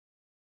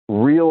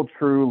real,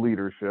 true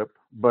leadership,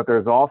 but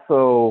there's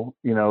also,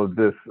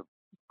 this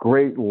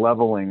great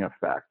leveling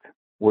effect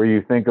where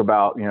you think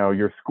about,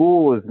 your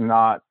school is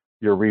not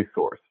your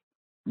resource.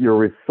 Your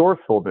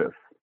resourcefulness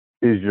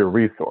is your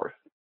resource.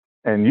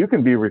 And you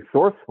can be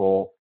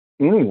resourceful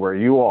anywhere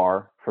you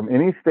are from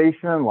any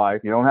station in life.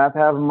 You don't have to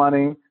have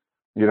money.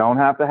 You don't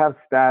have to have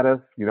status.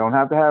 You don't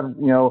have to have,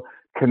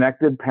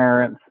 connected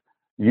parents.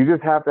 You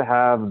just have to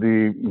have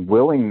the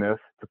willingness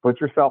to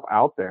put yourself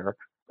out there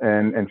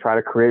and try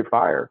to create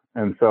fire.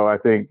 And so I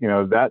think,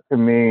 that to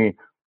me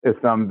is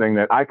something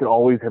that I could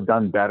always have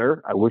done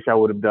better. I wish I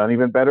would have done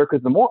even better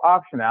because the more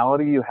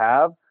optionality you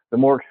have, the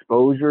more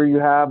exposure you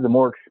have, the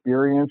more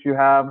experience you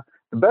have,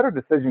 the better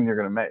decision you're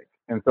going to make.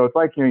 And so it's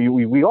like,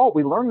 we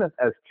learn this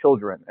as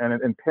children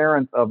and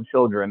parents of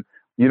children.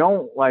 You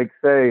don't like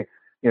say,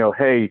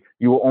 hey,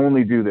 you will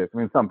only do this. I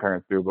mean, some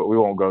parents do, but we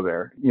won't go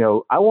there.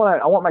 I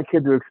want my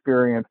kid to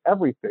experience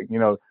everything,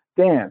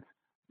 dance,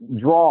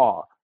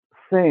 draw,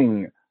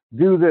 sing,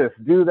 do this,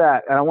 do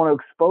that. And I want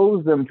to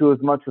expose them to as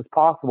much as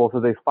possible so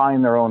they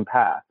find their own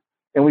path.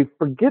 And we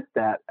forget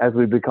that as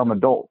we become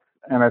adults.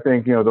 And I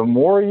think, the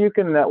more you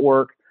can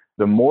network,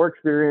 the more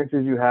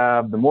experiences you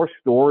have, the more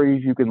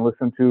stories you can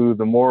listen to,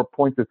 the more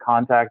points of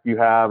contact you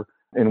have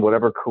in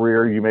whatever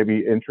career you may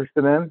be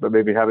interested in, but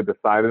maybe haven't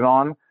decided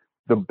on,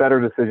 the better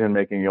decision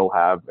making you'll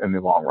have in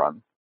the long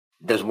run.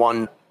 There's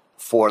one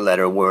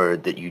 4-letter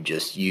word that you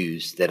just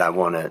used that I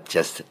want to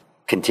just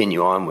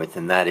continue on with,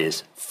 and that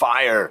is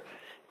fire.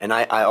 And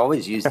I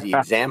always use the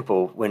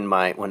example when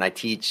I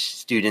teach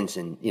students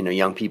and,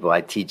 young people,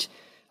 I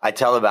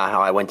tell about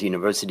how I went to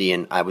university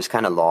and I was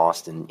kind of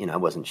lost and, I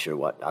wasn't sure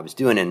what I was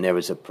doing. And there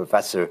was a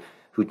professor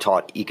who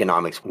taught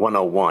Economics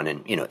 101.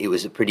 And, it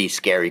was a pretty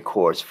scary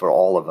course for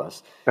all of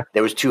us.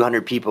 There was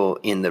 200 people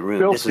in the room.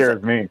 Still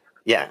scares me.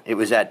 Yeah, it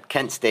was at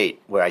Kent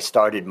State where I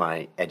started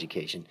my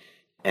education.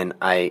 And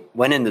I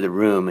went into the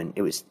room and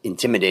it was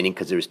intimidating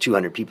because there was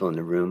 200 people in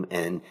the room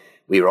and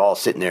we were all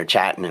sitting there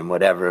chatting and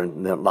whatever,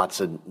 and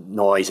lots of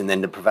noise. And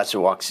then the professor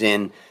walks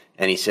in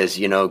and he says,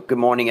 good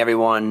morning,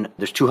 everyone.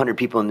 There's 200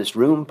 people in this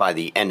room. By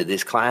the end of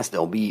this class,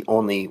 there'll be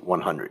only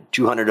 100.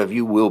 200 of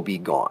you will be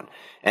gone.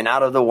 And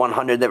out of the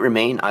 100 that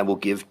remain, I will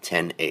give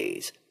 10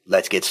 A's.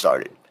 Let's get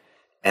started.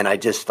 And I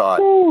just thought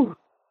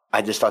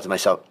to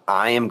myself,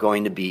 I am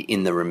going to be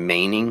in the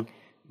remaining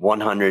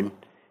 100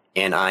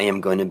 and I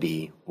am going to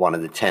be one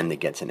of the 10 that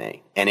gets an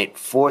A. And it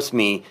forced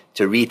me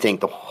to rethink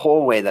the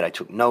whole way that I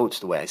took notes,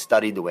 the way I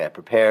studied, the way I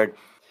prepared.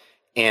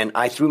 And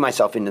I threw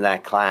myself into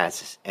that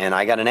class and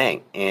I got an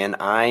A. And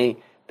I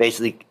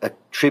basically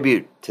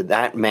attribute to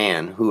that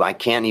man, who I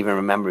can't even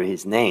remember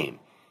his name,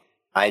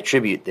 I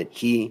attribute that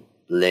he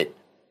lit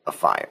a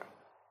fire.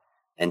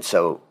 And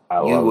so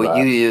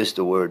you used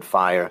the word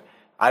fire.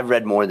 I've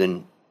read more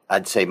than,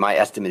 I'd say my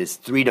estimate is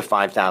 3,000 to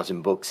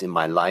 5,000 books in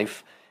my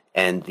life.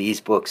 And these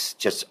books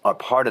just are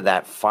part of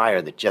that fire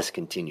that just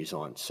continues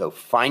on. So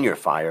find your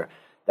fire.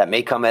 That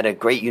may come at a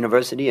great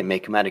university. It may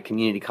come at a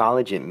community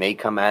college. It may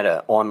come at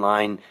an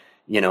online,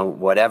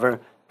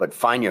 whatever. But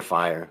find your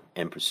fire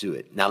and pursue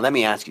it. Now, let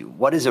me ask you,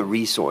 what is a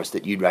resource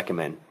that you'd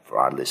recommend for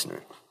our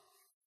listener?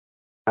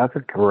 That's a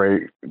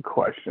great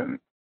question.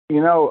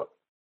 For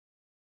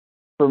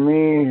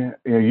me,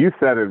 you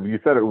said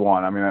it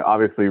one. I mean,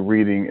 obviously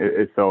reading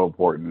is so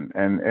important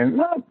and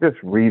not just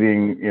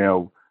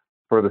reading,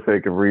 for the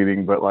sake of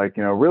reading, but like,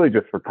 really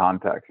just for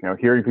context,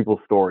 hearing people's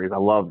stories. I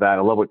love that.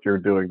 I love what you're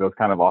doing, those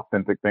kind of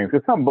authentic things.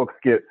 Because some books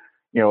get,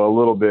 a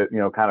little bit,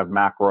 kind of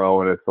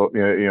macro, and it's,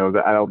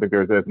 I don't think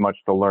there's as much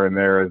to learn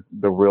there as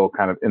the real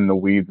kind of in the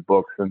weeds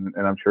books. And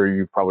I'm sure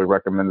you've probably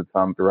recommended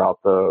some throughout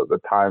the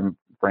time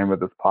frame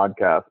of this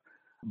podcast.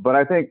 But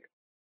I think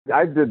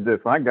I did this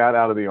when I got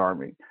out of the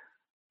Army.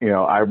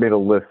 I made a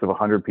list of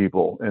 100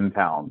 people in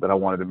town that I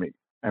wanted to meet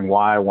and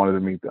why I wanted to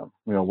meet them.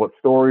 What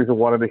stories I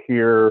wanted to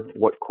hear,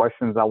 what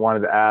questions I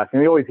wanted to ask.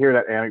 And you always hear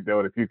that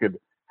anecdote. If you could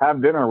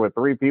have dinner with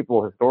 3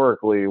 people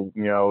historically,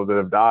 that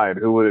have died,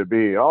 who would it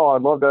be? Oh,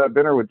 I'd love to have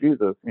dinner with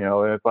Jesus.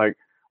 And it's like,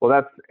 well,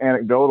 that's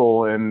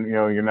anecdotal, and,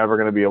 you're never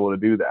going to be able to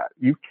do that.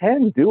 You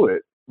can do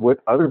it with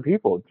other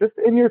people just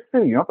in your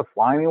city. You don't have to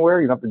fly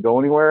anywhere. You don't have to go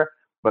anywhere.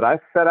 But I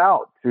set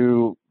out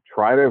to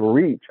try to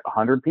reach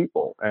 100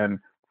 people. And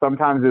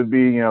sometimes it would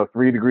be,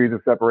 3 degrees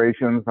of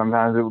separation.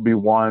 Sometimes it would be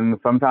 1.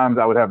 Sometimes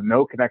I would have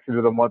no connection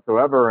to them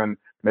whatsoever. And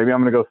maybe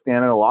I'm going to go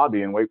stand in a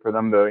lobby and wait for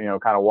them to,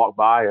 kind of walk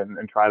by and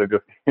try to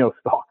just,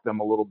 stalk them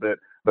a little bit.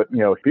 But,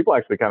 people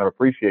actually kind of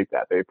appreciate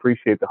that. They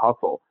appreciate the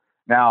hustle.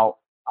 Now,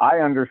 I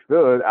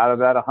understood out of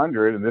that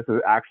 100, and this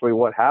is actually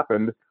what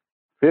happened,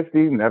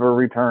 50 never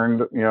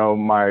returned,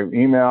 my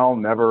email,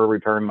 never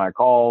returned my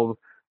calls.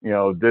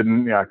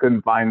 I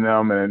couldn't find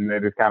them, and they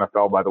just kind of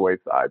fell by the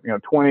wayside.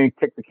 20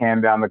 kicked the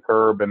can down the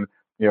curb, and,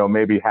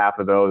 maybe half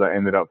of those I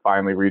ended up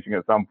finally reaching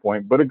at some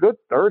point. But a good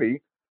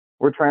 30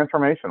 were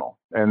transformational,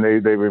 and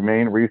they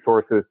remain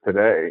resources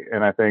today.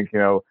 And I think,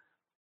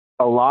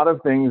 a lot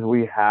of things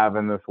we have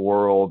in this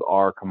world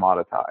are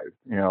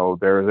commoditized.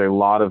 There's a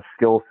lot of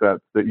skill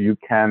sets that you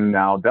can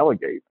now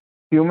delegate.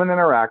 Human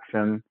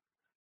interaction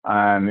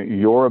and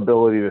your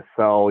ability to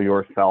sell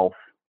yourself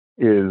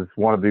is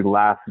one of the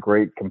last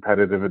great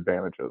competitive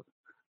advantages.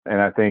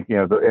 And I think,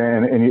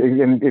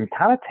 and it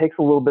kind of takes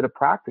a little bit of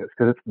practice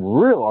because it's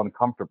real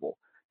uncomfortable.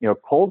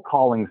 Cold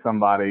calling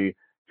somebody,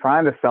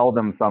 trying to sell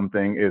them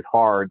something is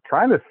hard.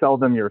 Trying to sell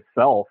them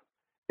yourself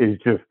is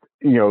just,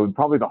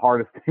 probably the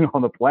hardest thing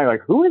on the planet.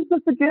 Like, who is this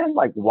again?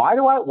 Like, why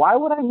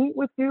would I meet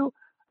with you?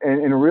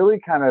 And really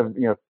kind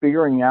of,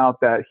 figuring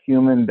out that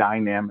human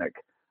dynamic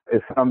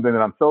is something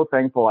that I'm so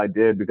thankful I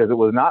did, because it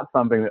was not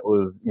something that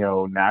was,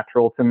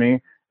 natural to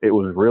me. It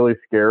was really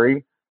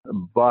scary,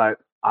 but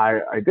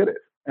I did it.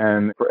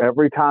 And for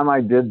every time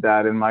I did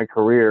that in my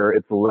career,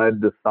 it's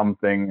led to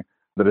something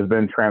that has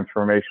been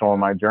transformational in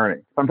my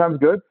journey. Sometimes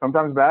good,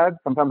 sometimes bad.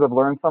 Sometimes I've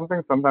learned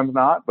something, sometimes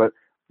not. But,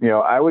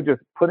 I would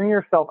just, putting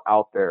yourself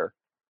out there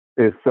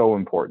is so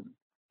important.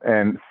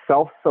 And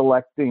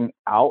self-selecting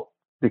out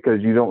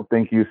because you don't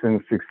think you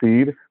can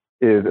succeed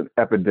is an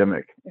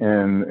epidemic.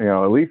 And,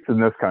 at least in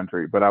this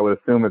country, but I would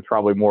assume it's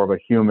probably more of a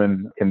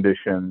human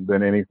condition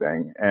than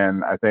anything.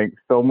 And I think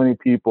so many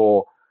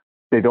people,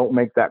 they don't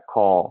make that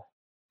call.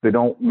 They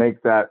don't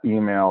make that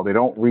email. They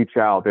don't reach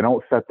out. They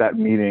don't set that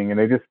meeting. And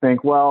they just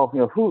think, well,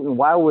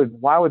 why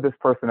would this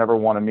person ever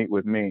want to meet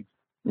with me?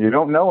 You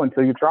don't know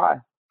until you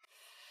try.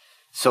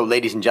 So,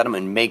 ladies and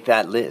gentlemen, make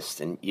that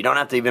list. And you don't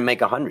have to even make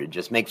 100.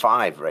 Just make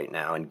 5 right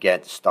now and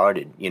get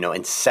started,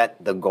 and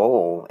set the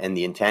goal and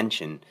the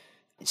intention.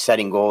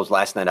 Setting goals.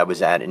 Last night I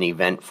was at an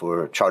event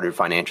for chartered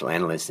financial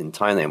analysts in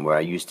Thailand, where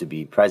I used to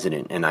be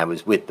president. And I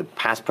was with the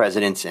past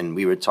presidents, and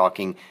we were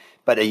talking.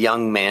 But a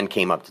young man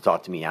came up to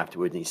talk to me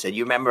afterwards, and he said,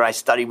 "You remember I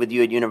studied with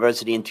you at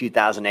university in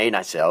 2008? And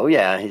I said, "Oh,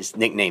 yeah." His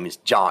nickname is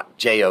Jot,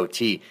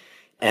 J-O-T.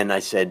 And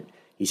he said,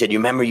 "You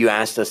remember you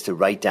asked us to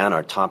write down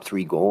our top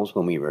 3 goals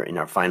when we were in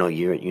our final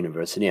year at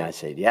university?" I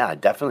said, "Yeah,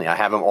 definitely. I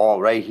have them all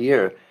right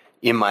here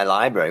in my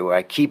library where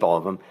I keep all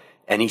of them."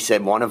 And he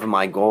said, one of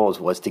my goals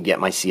was to get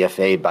my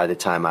CFA by the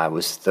time I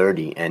was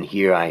 30. And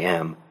here I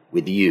am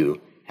with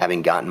you,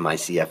 having gotten my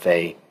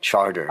CFA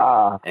charter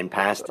and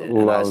passed it.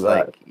 And I was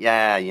like,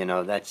 yeah,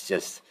 that's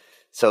just,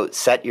 so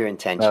set your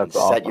intention,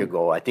 set your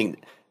goal. I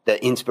think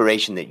the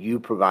inspiration that you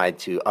provide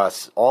to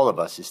us, all of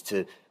us, is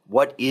to,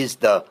 what is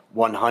the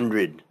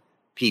 100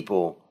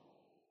 people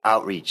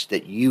outreach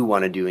that you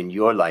want to do in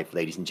your life,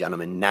 ladies and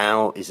gentlemen?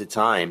 Now is the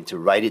time to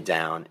write it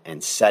down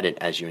and set it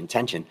as your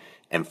intention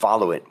and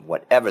follow it,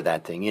 whatever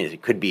that thing is.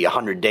 It could be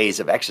 100 days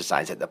of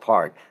exercise at the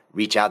park,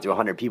 reach out to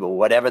 100 people,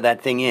 whatever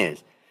that thing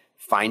is.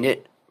 Find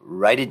it,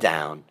 write it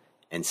down,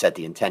 and set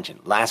the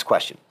intention. Last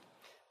question.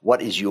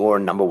 What is your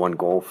number one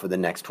goal for the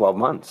next 12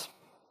 months?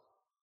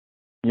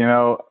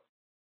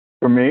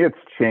 For me, it's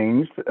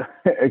changed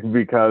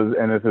because,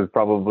 and this is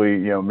probably,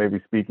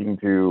 maybe speaking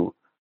to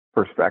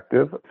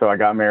perspective. So I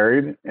got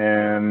married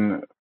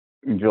in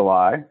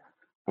July.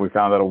 We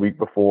found out a week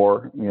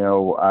before, we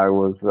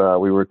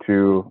were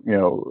to,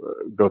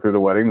 go through the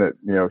wedding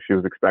that, she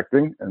was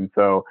expecting. And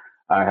so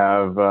I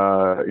have,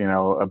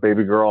 a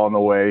baby girl on the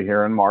way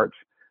here in March.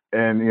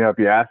 And, if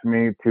you asked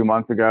me 2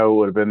 months ago, it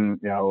would have been,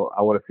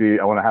 I want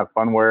to have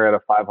Phunware at a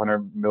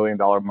 $500 million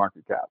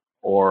market cap,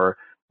 or,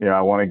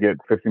 I want to get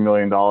 $50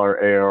 million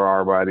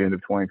ARR by the end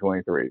of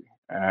 2023.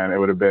 And it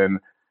would have been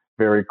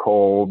very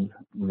cold,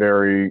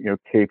 very,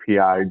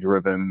 KPI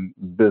driven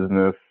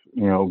business,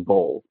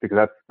 goals,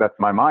 because that's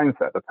my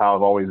mindset. That's how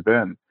I've always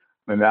been.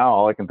 And now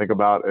all I can think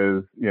about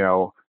is,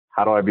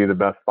 how do I be the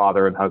best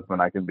father and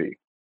husband I can be?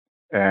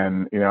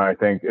 And, I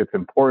think it's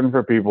important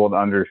for people to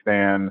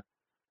understand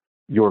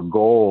your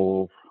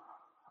goals.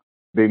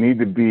 They need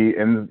to be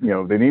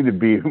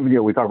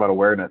we talk about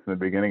awareness in the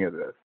beginning of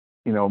this.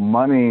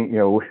 Money,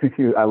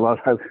 I love,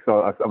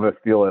 so I'm going to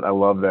steal it. I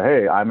love the,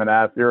 hey, I'm an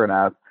ass, you're an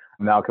ass.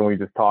 Now can we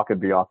just talk and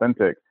be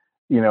authentic?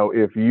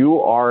 If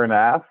you are an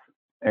ass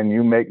and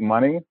you make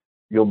money,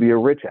 you'll be a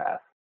rich ass.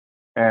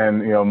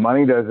 And,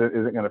 money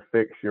isn't going to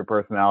fix your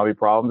personality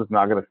problems. It's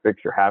not going to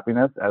fix your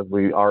happiness, as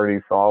we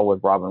already saw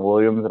with Robin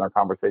Williams in our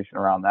conversation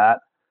around that.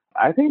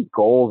 I think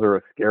goals are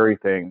a scary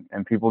thing,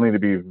 and people need to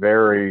be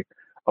very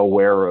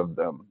aware of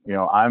them.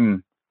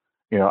 I'm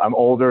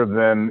older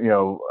than,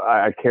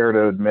 I care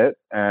to admit,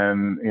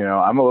 and,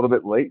 I'm a little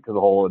bit late to the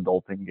whole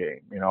adulting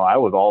game. I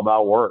was all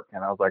about work,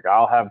 and I was like,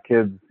 I'll have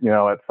kids,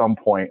 at some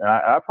point. And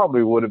I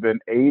probably would have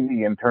been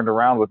 80 and turned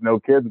around with no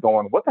kids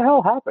going, what the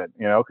hell happened?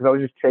 Because I was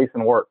just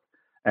chasing work.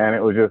 And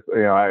it was just,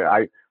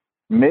 I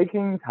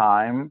making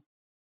time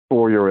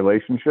for your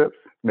relationships,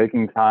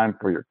 making time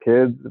for your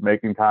kids,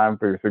 making time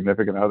for your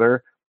significant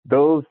other,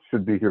 those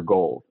should be your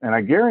goals. And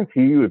I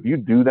guarantee you, if you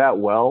do that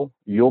well,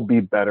 you'll be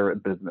better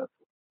at business.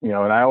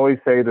 And I always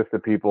say this to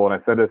people, and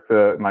I said this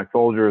to my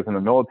soldiers in the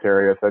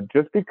military, I said,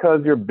 just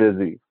because you're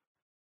busy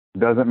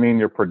doesn't mean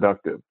you're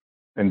productive.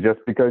 And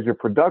just because you're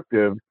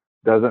productive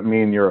doesn't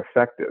mean you're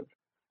effective.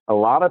 A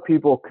lot of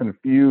people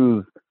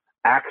confuse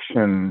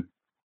action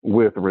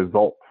with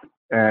results.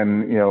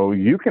 And,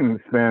 you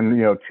can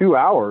spend, 2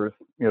 hours,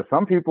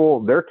 some people,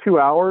 their 2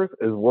 hours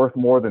is worth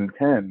more than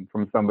 10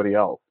 from somebody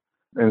else.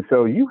 And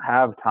so you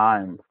have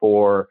time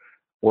for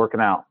working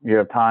out. You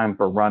have time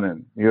for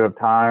running. You have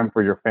time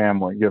for your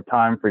family. You have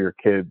time for your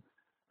kids.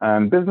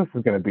 And business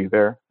is going to be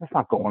there. It's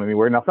not going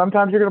anywhere. Now,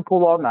 sometimes you're going to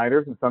pull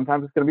all-nighters, and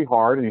sometimes it's going to be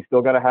hard, and you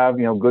still got to have,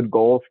 good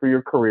goals for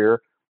your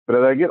career. But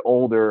as I get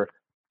older,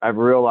 I've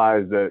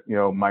realized that,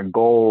 my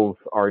goals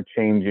are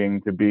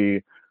changing to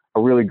be a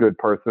really good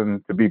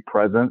person, to be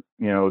present,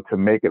 to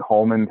make it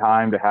home in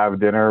time, to have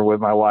dinner with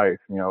my wife.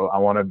 I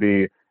want to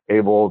be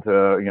able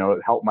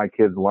to, help my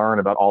kids learn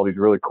about all these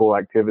really cool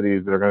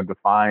activities that are going to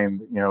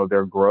define,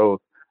 their growth.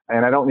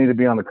 And I don't need to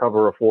be on the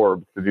cover of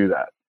Forbes to do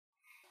that.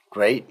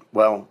 Great.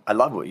 Well, I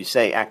love what you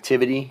say.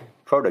 Activity,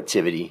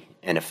 productivity,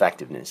 and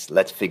effectiveness.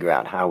 Let's figure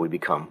out how we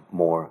become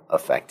more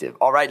effective.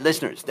 All right,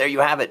 listeners, there you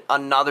have it.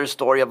 Another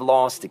story of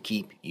loss to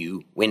keep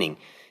you winning.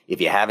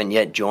 If you haven't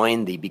yet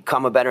joined the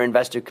Become a Better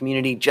Investor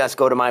community, just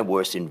go to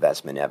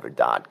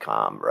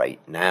myworstinvestmentever.com right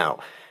now.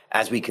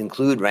 As we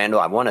conclude, Randall,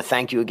 I want to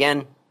thank you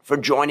again for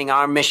joining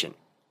our mission.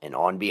 And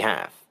on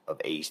behalf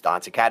of A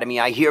Stotz Academy,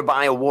 I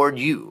hereby award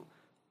you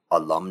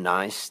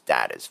alumni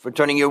status for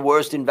turning your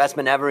worst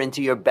investment ever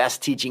into your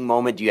best teaching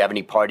moment. Do you have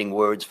any parting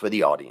words for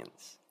the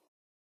audience?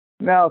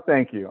 No,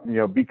 thank you.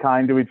 Be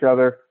kind to each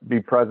other, be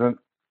present.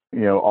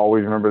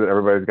 Always remember that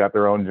everybody's got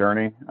their own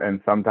journey.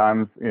 And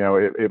sometimes,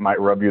 it might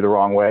rub you the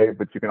wrong way,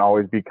 but you can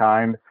always be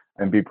kind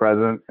and be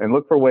present and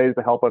look for ways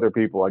to help other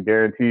people. I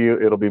guarantee you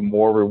it'll be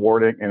more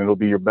rewarding and it'll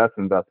be your best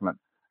investment.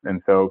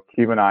 And so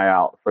keep an eye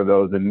out for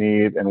those in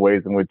need and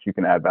ways in which you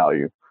can add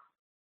value.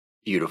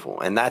 Beautiful.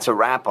 And that's a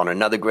wrap on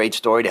another great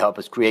story to help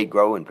us create,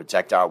 grow, and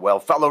protect our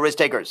wealth. Fellow risk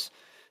takers,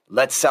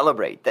 let's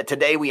celebrate that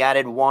today we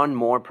added one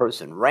more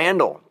person,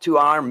 Randall, to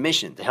our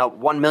mission to help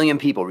 1 million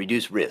people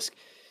reduce risk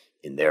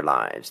in their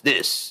lives.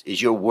 This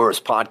is your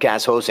worst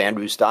podcast host,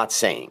 Andrew Stotz,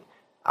 saying,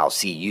 I'll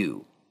see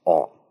you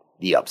on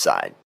the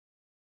upside.